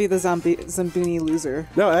feel to be the Zambini loser?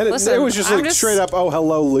 No, and Listen, it was just I'm like just- straight up, oh,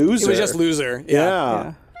 hello, loser. It was just loser.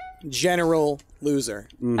 Yeah. General loser.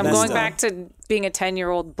 I'm That's going the- back to being a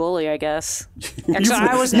 10-year-old bully, I guess. Actually,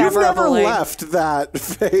 I was You've never a never bully. left that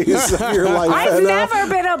phase of your life, I've Anna. never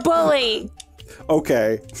been a bully.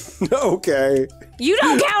 Okay. Okay. You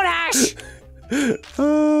don't count, Ash.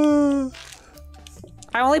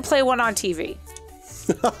 I only play one on TV.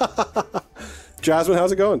 Jasmine,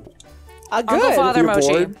 how's it going? Uncle Good. Father You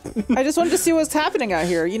Mochi. bored? I just wanted to see what's happening out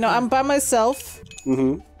here. You know, I'm by myself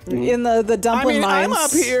in the I dumpling mean, mines. I'm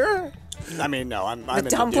up here. I mean, no, I'm in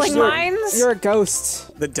Dumpling the mines? You're a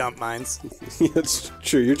ghost. The dump mines. It's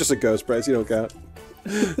true. You're just a ghost, Bryce. You don't count.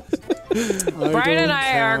 Brian and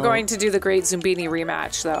I are going to do the Great Zumbini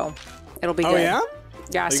rematch, though. It'll be Oh good. yeah?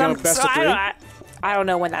 Yeah, you going best of three? I don't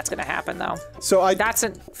know when that's going to happen, though. So That's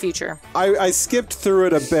in future. I skipped through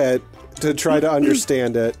it a bit to try to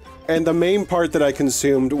understand it. And the main part that I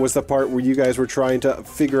consumed was the part where you guys were trying to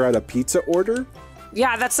figure out a pizza order.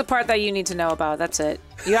 Yeah, that's the part that you need to know about. That's it.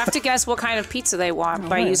 You have to guess what kind of pizza they want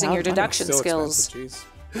by man, using how your funny. deduction So skills. expensive,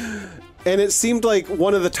 jeez. And it seemed like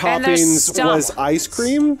one of the And they're toppings stumped. was ice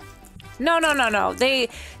cream. No.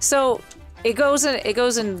 It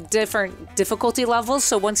goes in different difficulty levels.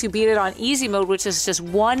 So once you beat it on easy mode, which is just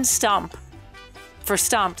one stump for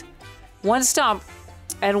Stumpt, one stump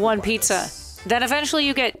and one pizza. Then eventually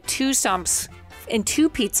you get two stumps and two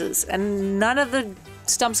pizzas, and none of the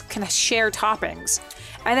stumps can share toppings.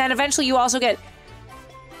 And then eventually you also get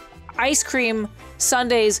ice cream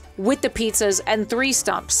sundaes with the pizzas and 3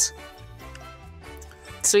 stumps.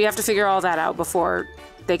 So you have to figure all that out before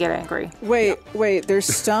they get angry. Wait. There's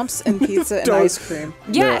stumps and pizza and Don't- ice cream.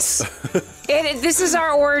 Yes! This is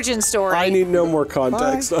our origin story. I need no more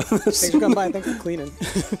context on this. Thanks for coming by and thanks for cleaning.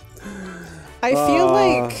 I feel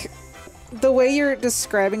like the way you're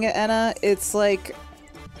describing it, Anna, it's like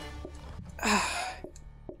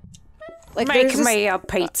Make there's just- me a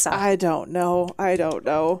pizza. I don't know.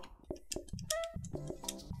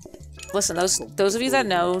 Listen, those of you that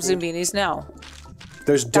know Zumbinis know.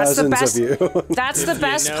 There's That's the dozens best. of you. That's the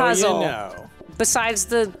best You know, puzzle. You know. Besides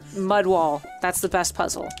the mud wall. That's the best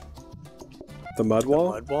puzzle. The mud wall?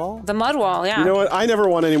 Mud wall? The mud wall, yeah. You know what? I never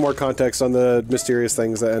want any more context on the mysterious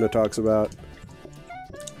things that Anna talks about.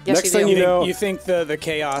 Yes, Next you thing do. you know- You think the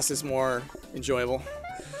chaos is more enjoyable?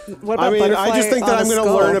 What about I mean, I just think that I'm going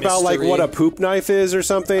to learn about like Mystery. what a poop knife is or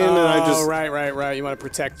something, and I just right. You want to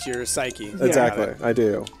protect your psyche. exactly, Got it. I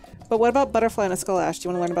do. But what about butterfly and a skull, Ash? Do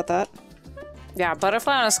you want to learn about that? Yeah,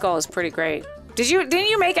 butterfly on a skull is pretty great. Didn't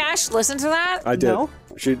you make Ash listen to that? I did. No?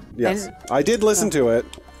 Yes, And- I did listen to it.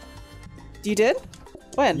 You did?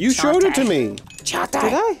 When? You showed it to me. Did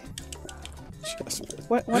I?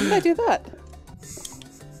 When did I do that?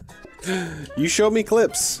 You showed me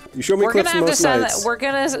clips. You showed me We're gonna clips have to most send nights. we're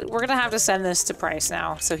gonna have to send this to Price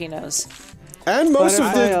now so he knows. And most of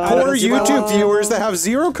the Butterfly poor on a YouTube skull. viewers that have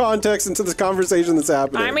zero context into this conversation that's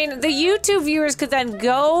happening. I mean, the YouTube viewers could then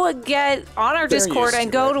go get on our Discord used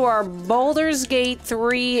and to go it. to our Baldur's Gate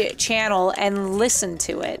 3 channel and listen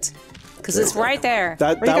to it. Because it's right there.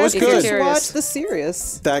 that Or you was guys if you're good. just curious. watch the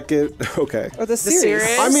series. That get okay. Or the series.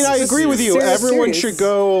 series? I mean, I agree with you. Series. Everyone should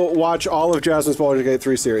go watch all of Jasmine's Baldur's Gate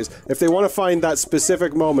 3 series. If they want to find that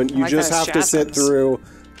specific moment, you like just that have it's to sit Jasmine's. through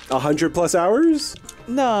 100+ hours.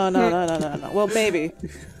 No. Well, maybe.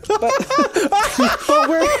 But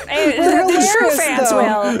we're Hey, the true hilarious, fans though.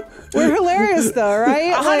 will. we're hilarious though,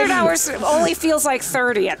 right? 100 Like, hours only feels like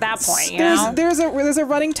 30 at that point, you know? There's a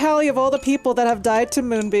running tally of all the people that have died to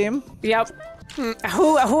Moonbeam. Yep.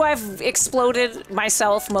 Who I've exploded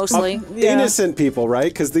myself mostly. Yeah. Innocent people,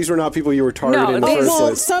 right? Because these were not people you were targeting in the they- first Well,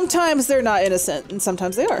 place. sometimes they're not innocent, and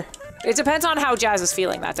sometimes they are. It depends on how Jazz is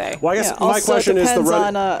feeling that day. Well, I guess Yeah, my also question is depends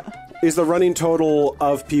on, is the running total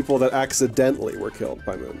of people that accidentally were killed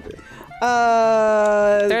by Moonbeam?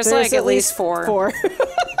 There's like at least 4.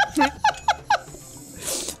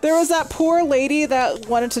 There was that poor lady that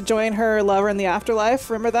wanted to join her lover in the afterlife.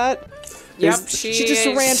 Remember that? Yep, She just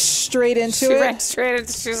ran straight into She it. ran straight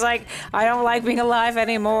into. She's like, I don't like being alive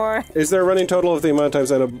anymore. Is there a running total of the amount of times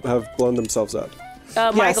that have blown themselves up?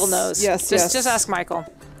 Michael knows. Yes, Just ask Michael.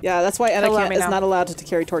 Yeah, that's why He'll let Anakin me is know. not allowed to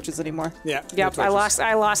carry torches anymore. Yeah. Yep, I lost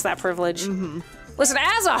that privilege. Mm-hmm. Listen,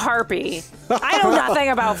 as a harpy, I know nothing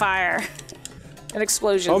about fire and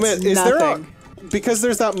explosions. Oh man, is there a... Nothing. Because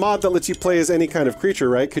there's that mod that lets you play as any kind of creature,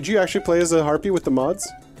 right? Could you actually play as a harpy with the mods?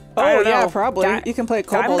 I Oh don't yeah, know. probably. That- You can play I'm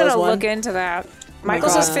Kobold gonna as one. look into that. Michael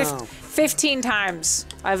says God. 15 times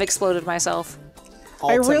I've exploded myself.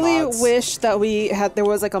 I Alta really mods. wish that there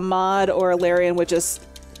was like a mod or a Larian would just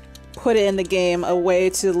put it in the game, a way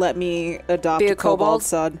to let me adopt Be a a kobold kobold?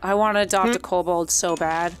 son. I want to adopt a kobold so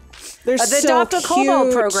bad. They're The so adopt a kobold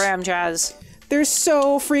cute. program, Jazz. They're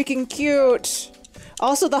so freaking cute.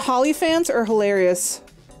 Also, the Holly fans are hilarious.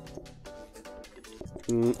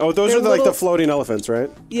 Oh, those They're are like the little- floating elephants, right?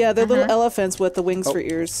 Yeah, they're little elephants with the wings for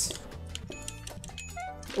ears.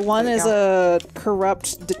 One is a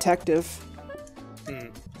corrupt detective.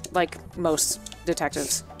 Like most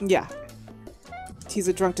detectives. Yeah. He's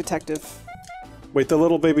a drunk detective. Wait, the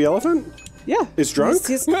little baby elephant Yeah. is drunk?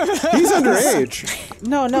 He's, He's underage.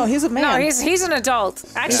 no, he's a man. No, he's an adult.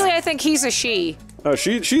 Actually, I think he's a she. Oh,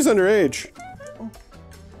 she's underage.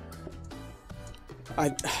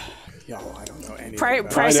 Yo, I don't know anything.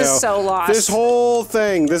 about Price I know. is so lost. This whole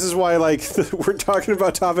thing. This is why, like, we're talking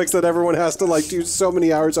about topics that everyone has to like do so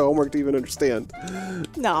many hours of homework to even understand.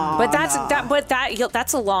 No. but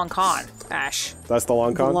that's a long con, Ash. That's the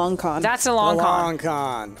long con. long con. That's a it. long con. Long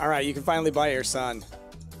con. All right, you can finally buy your son.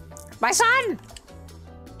 My son.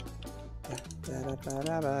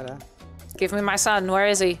 Give me my son. Where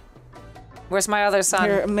is he? Where's my other son?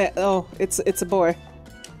 Here, oh, it's a boy.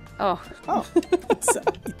 Oh,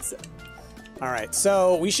 All right,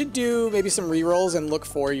 so we should do maybe some rerolls and look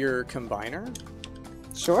for your combiner.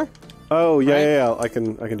 Sure. Oh yeah. I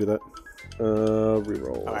can do that.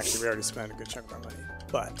 Reroll. Oh, actually, we already spent a good chunk of our money.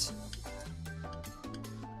 But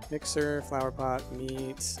mixer, flower pot,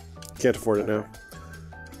 meat. Can't afford it now.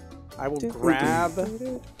 I will grab.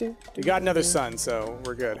 You got another son, so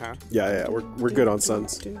we're good, huh? Yeah. We're good on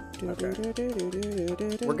sons.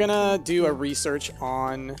 We're gonna do a research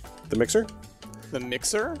on The mixer. the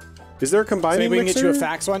mixer. Is there a So combining maybe we can mixer? get you a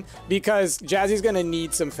fax one because Jazzy's gonna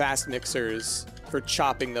need some fast mixers for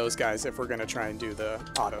chopping those guys if we're gonna try and do the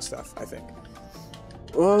auto stuff. I think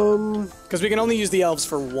because we can only use the elves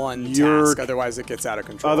for one task, otherwise it gets out of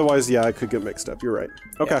control. Otherwise, yeah, I could get mixed up. You're right.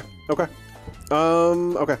 Okay. Yeah. Okay.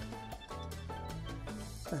 Okay.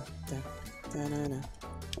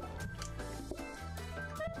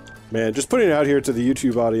 Man, just putting it out here to the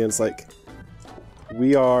YouTube audience, like,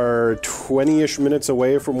 we are 20-ish minutes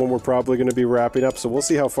away from when we're probably going to be wrapping up, so we'll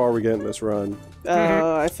see how far we get in this run.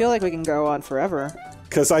 I feel like we can go on forever.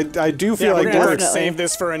 Because I do feel Yeah, like we're gonna have to Definitely. save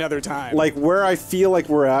this for another time. like where I feel like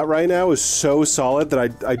we're at right now is so solid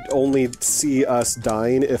that I only see us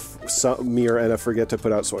dying if me or Enna forget to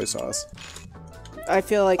put out soy sauce. I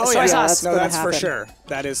feel like oh yeah, yeah, that's no, gonna that's for happen. sure.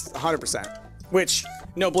 That is 100%. Which,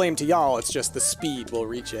 no blame to y'all. It's just the speed will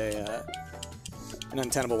reach an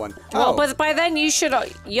untenable one. well, but by then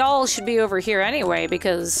y'all should be over here anyway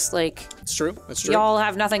because like it's true. That's true. y'all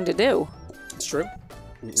have nothing to do. It's true.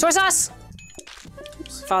 Soy sauce.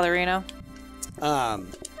 Fatherino.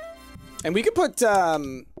 And we could put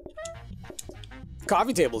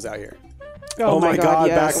coffee tables out here. Oh my God,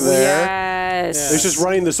 yes. back there. Yes. It's just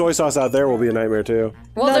running the soy sauce out there will be a nightmare too.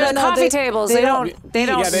 Well, No, there's no, coffee they- tables. they They don't- don't. They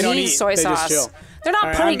don't Yeah, they don't need eat. soy They just sauce. chill. They're not All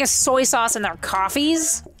right, putting I'm- a soy sauce in their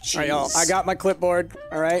coffees. All right, y'all. Jeez. I got my clipboard.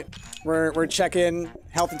 All right. We're checking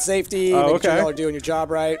health and safety. Oh, making okay. sure y'all are doing your job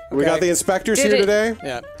right. We got okay? the inspectors Did here it- today.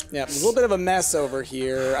 Yeah. There's a little bit of a mess over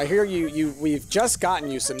here. I hear we've just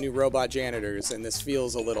gotten you some new robot janitors, and this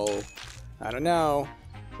feels a little, I don't know.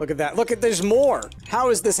 Look at that. There's more. How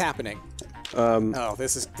is this happening? Oh,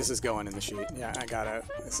 this is going in the sheet. Yeah, I gotta.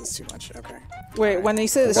 This is too much. Okay. Wait, when you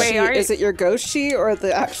say the Wait, sheet, are you- is it your ghost sheet or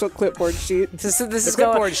the actual clipboard sheet? This The is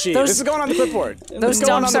clipboard going. sheet. Those, This is going on the clipboard. those This is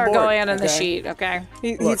going on dumps the are board, going in the okay? sheet. Okay.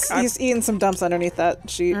 Look, He's eating some dumps underneath that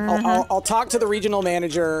sheet. I'll talk to the regional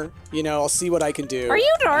manager. I'll see what I can do. Are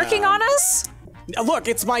you narking on us? Look,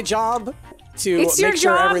 it's my job to It's your make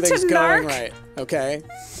sure job to everything's going narc? right. Okay.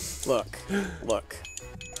 Look.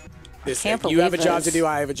 Can't You have a believe job to this. do.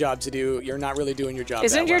 I have a job to do. You're not really doing your job.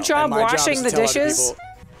 Isn't that your well. job And my job washing is the to tell other dishes? people-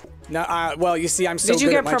 No, well, you see, I'm so Did you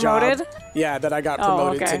good get at my promoted? job. Yeah, that I got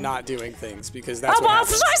promoted okay. to not doing things because that's Oh, what Bob,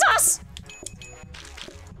 happens. soy sauce!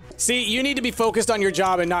 See, you need to be focused on your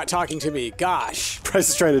job and not talking to me. Gosh. Bryce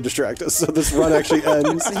is trying to distract us, so this run actually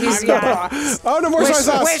ends. He's got Oh, no more soy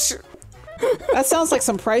sauce! That sounds like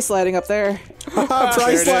some price lighting up there. Price There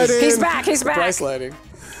it is. lighting. He's back. He's back. Price lighting.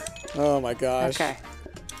 Oh my gosh. Okay.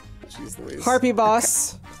 Jeez Louise. Harpy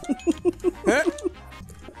boss. My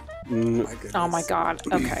goodness. Oh my god.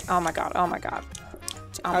 Okay. Oh my god. Oh my god.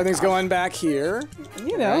 Oh my Everything's god. going back here.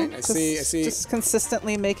 You know, Right, I see. Just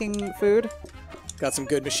consistently making food. Got some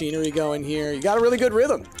good machinery going here. You got a really good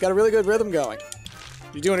rhythm. Got a really good rhythm going.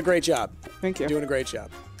 You're doing a great job. Thank you. You're doing a great job.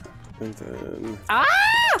 And then Ah!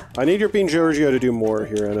 I need your Bean Giorgio to do more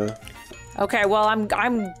here, Anna. Okay. Well, I'm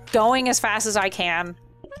going as fast as I can.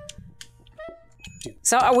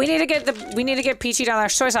 So we need to get Peachy down there.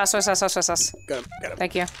 Soy sauce. Soy sauce. Soy sauce. Got him.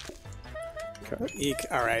 Thank you. Eek.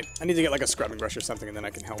 All right. I need to get like a scrubbing brush or something, and then I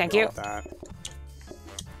can help Thank you you. out with that.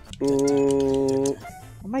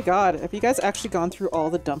 Oh my god, have you guys actually gone through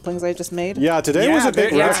all the dumplings I just made? Yeah, today was a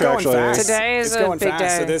big yeah, rush, it's going actually. fast. Today is it's a going big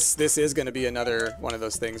fast, day. So this is going to be another one of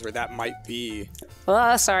those things where that might be.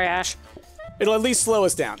 Oh, sorry, Ash. It'll at least slow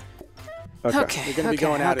us down. Okay. You're going to be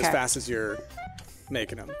going out as fast as you're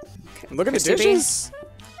making them. And look at the Crispy dishes.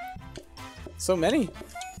 So many.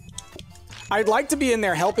 I'd like to be in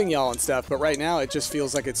there helping y'all and stuff, but right now it just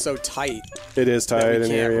feels like it's so tight It is that tight we in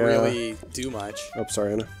can't here, yeah. really do much. Oh,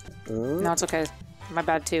 sorry, Anna. No, it's okay. My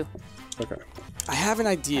bad too. Okay. I have an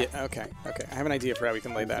idea. Okay. I have an idea for how we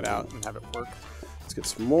can lay that out and have it work. Let's get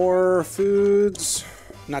some more foods.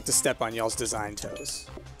 Not to step on y'all's design toes.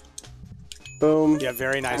 Boom. Yeah,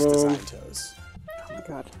 very nice Boom. design toes. Oh my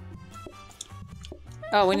god.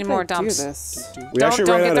 Oh, we need more Do dumps. this. We Don't- actually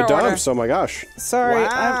don't ran get out of their order. dumps, oh my gosh. Sorry,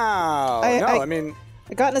 Wow. I mean,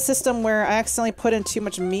 I got in a system where I accidentally put in too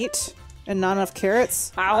much meat and not enough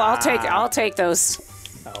carrots. I'll take those.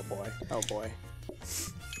 oh boy. Oh boy.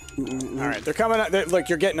 All right, they're coming up. Look,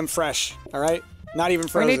 you're getting them fresh. All right, not even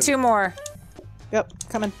frozen. We need 2 more. Yep,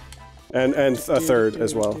 coming. And a third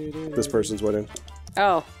as well. This person's waiting.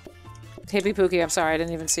 Oh. Hippie Pookie, I'm sorry, I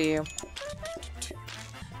didn't even see you.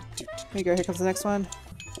 Here you go, here comes the next one.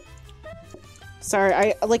 Sorry,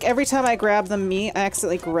 I like every time I grab the meat, I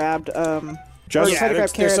accidentally grabbed Just, try to grab they're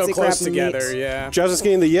carrots, so they close grab together. meat. Yeah. Jasmine's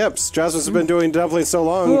getting the yips. Jasmine's been doing dumplings so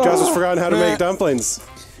long, Jasmine's forgotten how to make dumplings.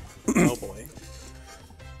 Oh boy.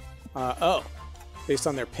 Based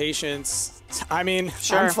on their patience. I mean,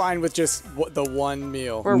 Sure. I'm fine with just the one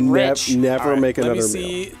meal. We're rich. Never All right, make another let me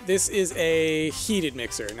meal. see. This is a heated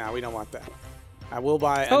mixer. No, we don't want that. I will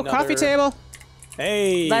buy Oh, another. coffee table.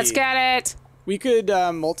 Hey. Let's get it. We could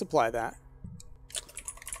multiply that.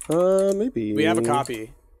 Maybe. We have a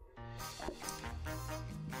copy.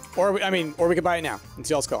 Or we could buy it now. It's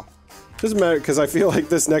y'all's call. Doesn't matter, because I feel like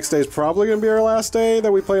this next day is probably going to be our last day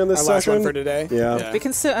that we play on this Our last session. one for today. Yeah. We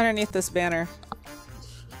can sit underneath this banner.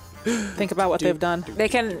 Think about what they've done. They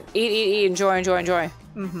can eat, enjoy.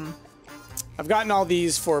 I've gotten all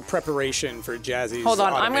these for preparation for Jazzy's Hold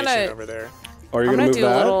on, I'm automation gonna- over there. Are you I'm going gonna to do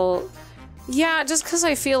move a that? little. Yeah, just because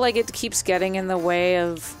I feel like it keeps getting in the way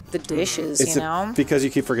of the dishes, It's you know? because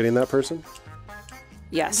you keep forgetting that person?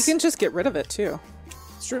 Yes. You can just get rid of it too.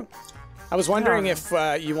 It's true. I was wondering if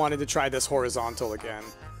you wanted to try this horizontal again,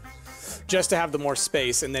 just to have the more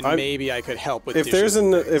space, and then maybe I could help with. If dishes there's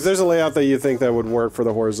and things. if there's a layout that you think that would work for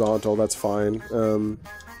the horizontal, that's fine.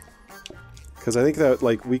 Because I think that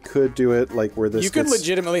like we could do it like where this. You could gets-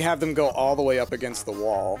 legitimately have them go all the way up against the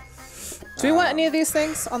wall, Do we want any of these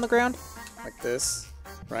things on the ground? like this,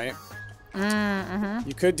 right?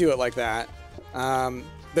 You could do it like that.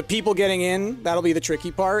 The people getting in, that'll be the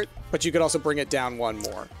tricky part, but you could also bring it down one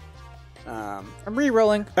more. I'm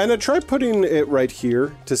re-rolling. And try putting it right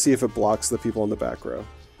here to see if it blocks the people in the back row.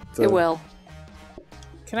 It will.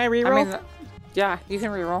 Can I re-roll? I mean, yeah, you can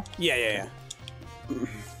reroll. Yeah.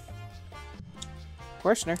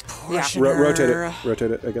 Portioner. Yeah. Rotate it.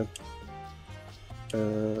 Rotate it again.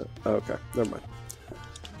 Okay, never mind.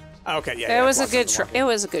 Okay, yeah. It was a blocks good the try. one. It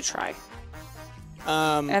was a good try.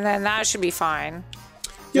 And then that should be fine.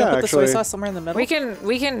 You Yeah, wanna put the soy actually. sauce somewhere in the middle.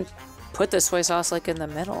 We can put the soy sauce like in the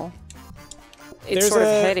middle. It's There's sort of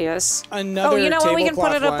a- hideous. Another Oh, you know what? We can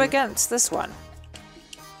put tablecloth it up one. against this one.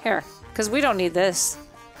 Here, because we don't need this.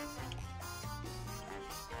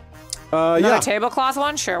 Yeah. Another tablecloth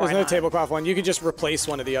one? Sure, There's why another not? tablecloth one. You could just replace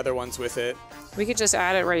one of the other ones with it. We could just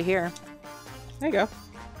add it right here. There you go.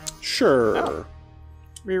 Sure.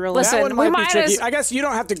 Re-roll. Listen, That one we might be might tricky. as- I guess you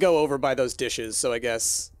don't have to go over by those dishes, so I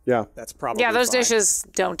guess Yeah. that's probably Yeah, those fine. dishes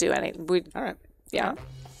don't do anything. All right. Yeah.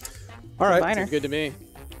 All right. Combiner. Good to me.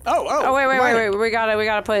 Oh, wait. Minor. We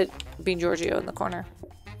gotta put Bean Giorgio in the corner.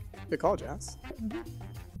 Good call, Jazz.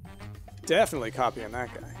 Definitely copying that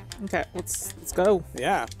guy. Okay, let's go.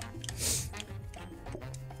 Yeah.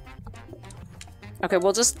 Okay,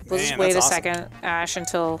 we'll just Man, wait a that's awesome. second, Ash,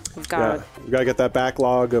 until we've Yeah, got we gotta get that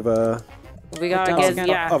backlog of we gotta dumps get again.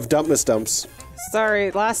 yeah. of DUMPMAS dumps.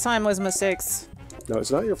 Sorry, last time was mistakes. No,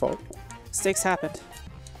 it's not your fault. Mistakes happened.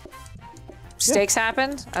 Steaks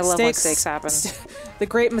happened. I love when steaks happen. The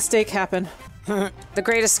great mistake happened. The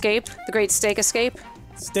Great Escape, the Great Steak Escape.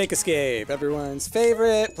 Steak Escape, everyone's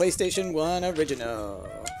favorite PlayStation 1 original.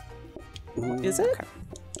 Is it?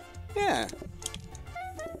 Yeah.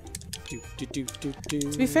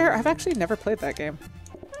 To be fair, I've actually never played that game.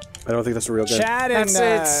 I don't think that's a real game. Chad and,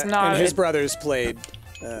 It's not- and his brothers played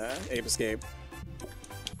Ape Escape.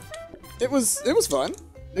 It was fun.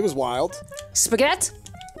 It was wild. Spaghetti.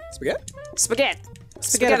 Spaghetti? Spaghetti.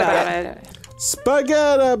 Spaghetti about it.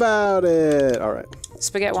 Spaghetti about it. All right.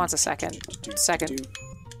 Spaghetti wants a second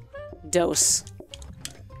dose.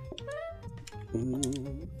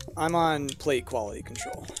 I'm on plate quality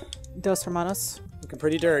control. Dos Hermanos. Looking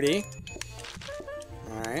pretty dirty.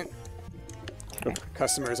 Alright.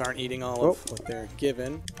 Customers aren't eating all of what they're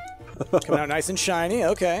given. Coming out nice and shiny.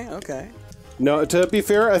 Okay, okay. No, to be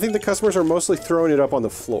fair, I think the customers are mostly throwing it up on the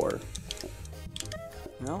floor.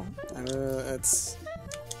 No, that's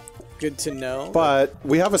good to know. But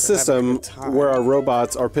we have a system good time. where our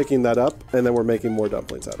robots are picking that up, and then we're making more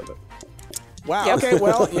dumplings out of it. Wow, Yep. okay,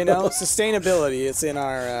 well, you know, sustainability, it's in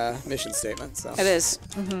our mission statement, so. It is.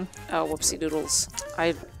 Oh, whoopsie doodles.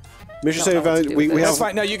 Mission Don't know what to statement. do We with this. That's have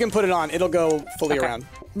fine. No, you can put it on. It'll go fully Okay. around.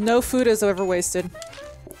 No food is ever wasted.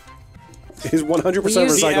 is 100% We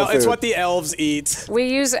use the recycled food. It's what the elves eat. We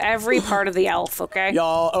use every part of the elf, okay?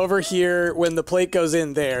 Y'all, over here, when the plate goes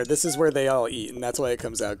in there, this is where they all eat, and that's why it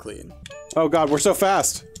comes out clean. Oh god, we're so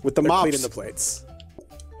fast with the They're mops. cleaning the plates.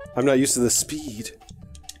 I'm not used to the speed.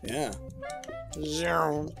 Yeah.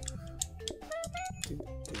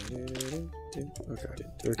 Okay,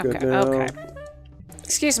 we're good Okay, now. okay.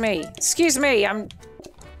 Excuse me, I'm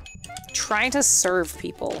trying to serve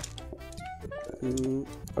people.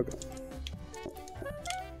 Okay.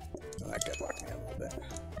 That guy blocked me a little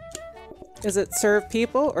bit. Is it serve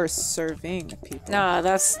people or serving people? No,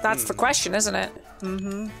 that's the question, isn't it?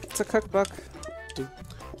 It's a cookbook.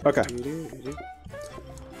 Okay.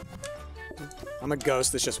 I'm a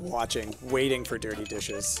ghost that's just watching, waiting for dirty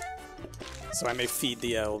dishes, so I may feed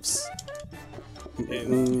the elves.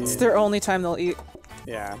 It's their only time they'll eat.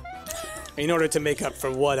 Yeah. In order to make up for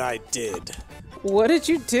what I did. What did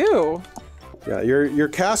you do? Yeah, you're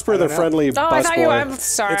Casper the know. friendly Oh, I thought you. I'm busboy.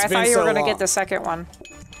 sorry. It's I been thought you were so gonna long. get the second one.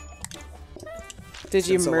 Did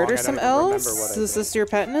you been so murder long, I some don't even remember elves? what I Is did. this your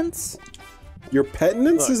penance? Your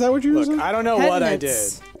penance? Is that what you're Look, using? I don't know what I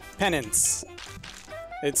did. Penance.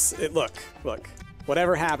 Penance. Look.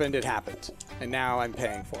 Whatever happened, it happened. And now I'm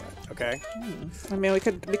paying for it, okay? I mean, we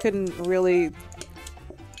couldn't really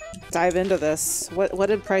dive into this. What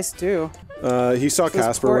did Price do? He saw Those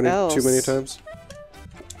Casper poor when elves. too many times.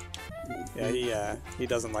 Yeah, he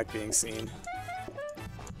doesn't like being seen.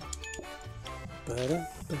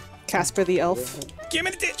 Casper the elf. Give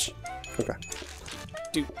me the ditch! Okay.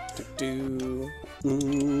 Do.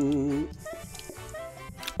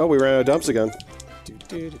 Oh, we ran out of dumps again.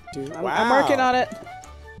 I'm working on it.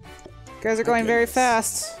 You guys are going very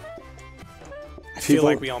fast. I feel People-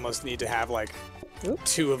 like we almost need to have like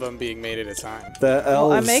 2 of them being made at a time. The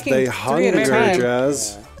elves, I'm making they 3 hunger, at a time.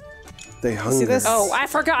 Jazz. They hunger. this? Oh, I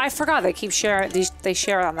forgot. They keep sharing. They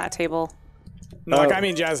share on that table. No, like Oh. I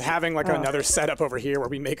mean, Jazz, having like another setup over here where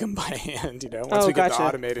we make them by hand, you know, once Oh, we get gotcha. the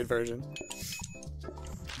automated version.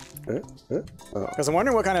 Oh. Because I'm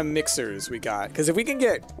wondering what kind of mixers we got. Because if we can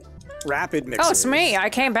get rapid mixers. Oh, it's me. I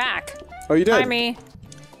came back. Oh, you did? Hi, me.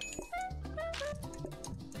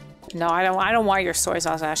 No, I don't want your soy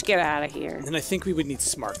sauce, Ash. Get out of here. And I think we would need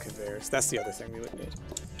smart conveyors. That's the other thing we would need.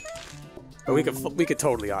 But we could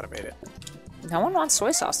totally automate it. No one wants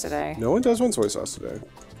soy sauce today. No one does want soy sauce today.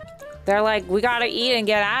 They're like, we gotta eat and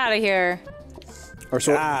get out of here. Our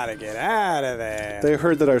soy Gotta get out of there. They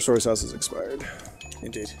heard that our soy sauce is expired.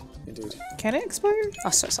 Indeed. Can it expire? Oh,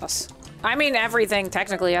 soy sauce. I mean, everything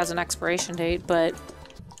technically has an expiration date, but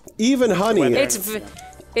Even honey. Whether-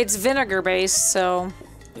 it's vinegar based, so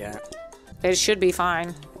Yeah. it should be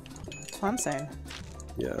fine. That's what I'm saying.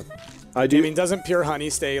 Yeah. I do. I mean, doesn't pure honey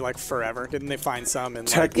stay like forever? Didn't they find some in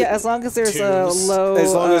like Yeah, as long as there's a Twos. low.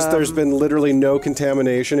 as long as there's been literally no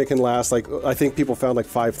contamination, it can last like, I think people found like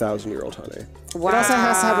 5,000-year-old honey. Wow. It also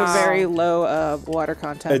has to have a very low water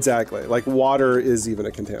content. Exactly. Like water is even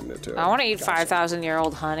a contaminant too. I want to eat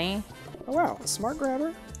 5,000-year-old honey. Oh wow, a smart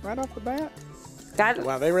grabber. right off the bat. That.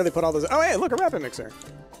 Wow, they really put all those. Oh, hey, look, a rapid mixer.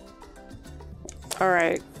 All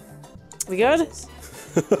right. We good?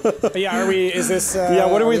 But yeah, are we? Is this? Yeah,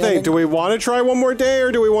 what do we think? Do we want to try one more day,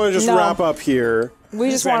 or do we want to just No. wrap up here? We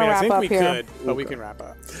just want to I wrap think up we here. could, but we can wrap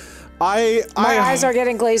up. My eyes are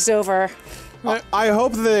getting glazed over. I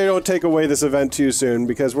hope that they don't take away this event too soon,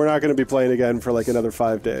 because we're not going to be playing again for like another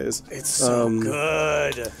 5 days. It's so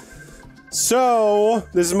good. So,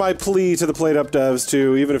 this is my plea to the PlateUp devs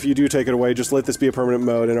too, even if you do take it away, just let this be a permanent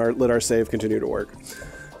mode and let our save continue to work.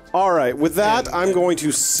 Alright, with that, I'm going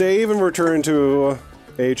to save and return to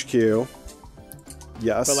HQ.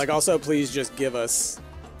 Yes. But like, also, please just give us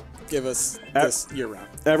this year round.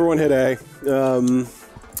 Everyone hit A.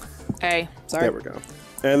 Hey. Sorry. There we go.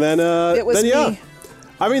 And then, It was yeah. me.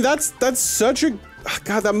 I mean, that's such a...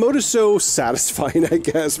 God, that mode is so satisfying, I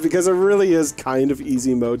guess, because it really is kind of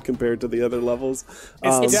easy mode compared to the other levels.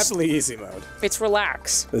 It's definitely easy mode. It's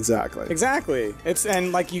relax. Exactly. Exactly.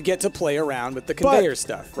 And like you get to play around with the conveyor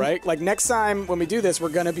stuff, right? Like next time when we do this, we're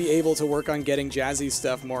gonna be able to work on getting Jazzy's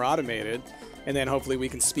stuff more automated, and then hopefully we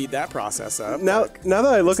can speed that process up. Now that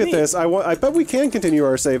I look at neat. this, I bet we can continue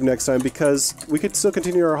our save next time, because we could still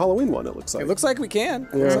continue our Halloween one, it looks like. It looks like we can.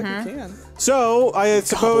 It looks like we can. So, I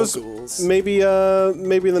suppose ghouls. maybe in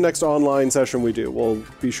the next online session we do, we'll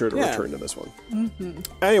be sure to return to this one.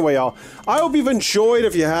 Anyway, y'all, I hope you've enjoyed.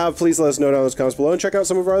 If you have, please let us know down in the comments below, and check out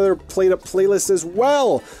some of our other PlateUp playlists as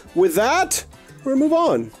well. With that, we're gonna move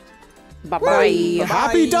on. Bye-bye.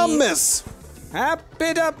 Happy DUMPMAS!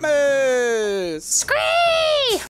 Happy DUMPMAS! Scree!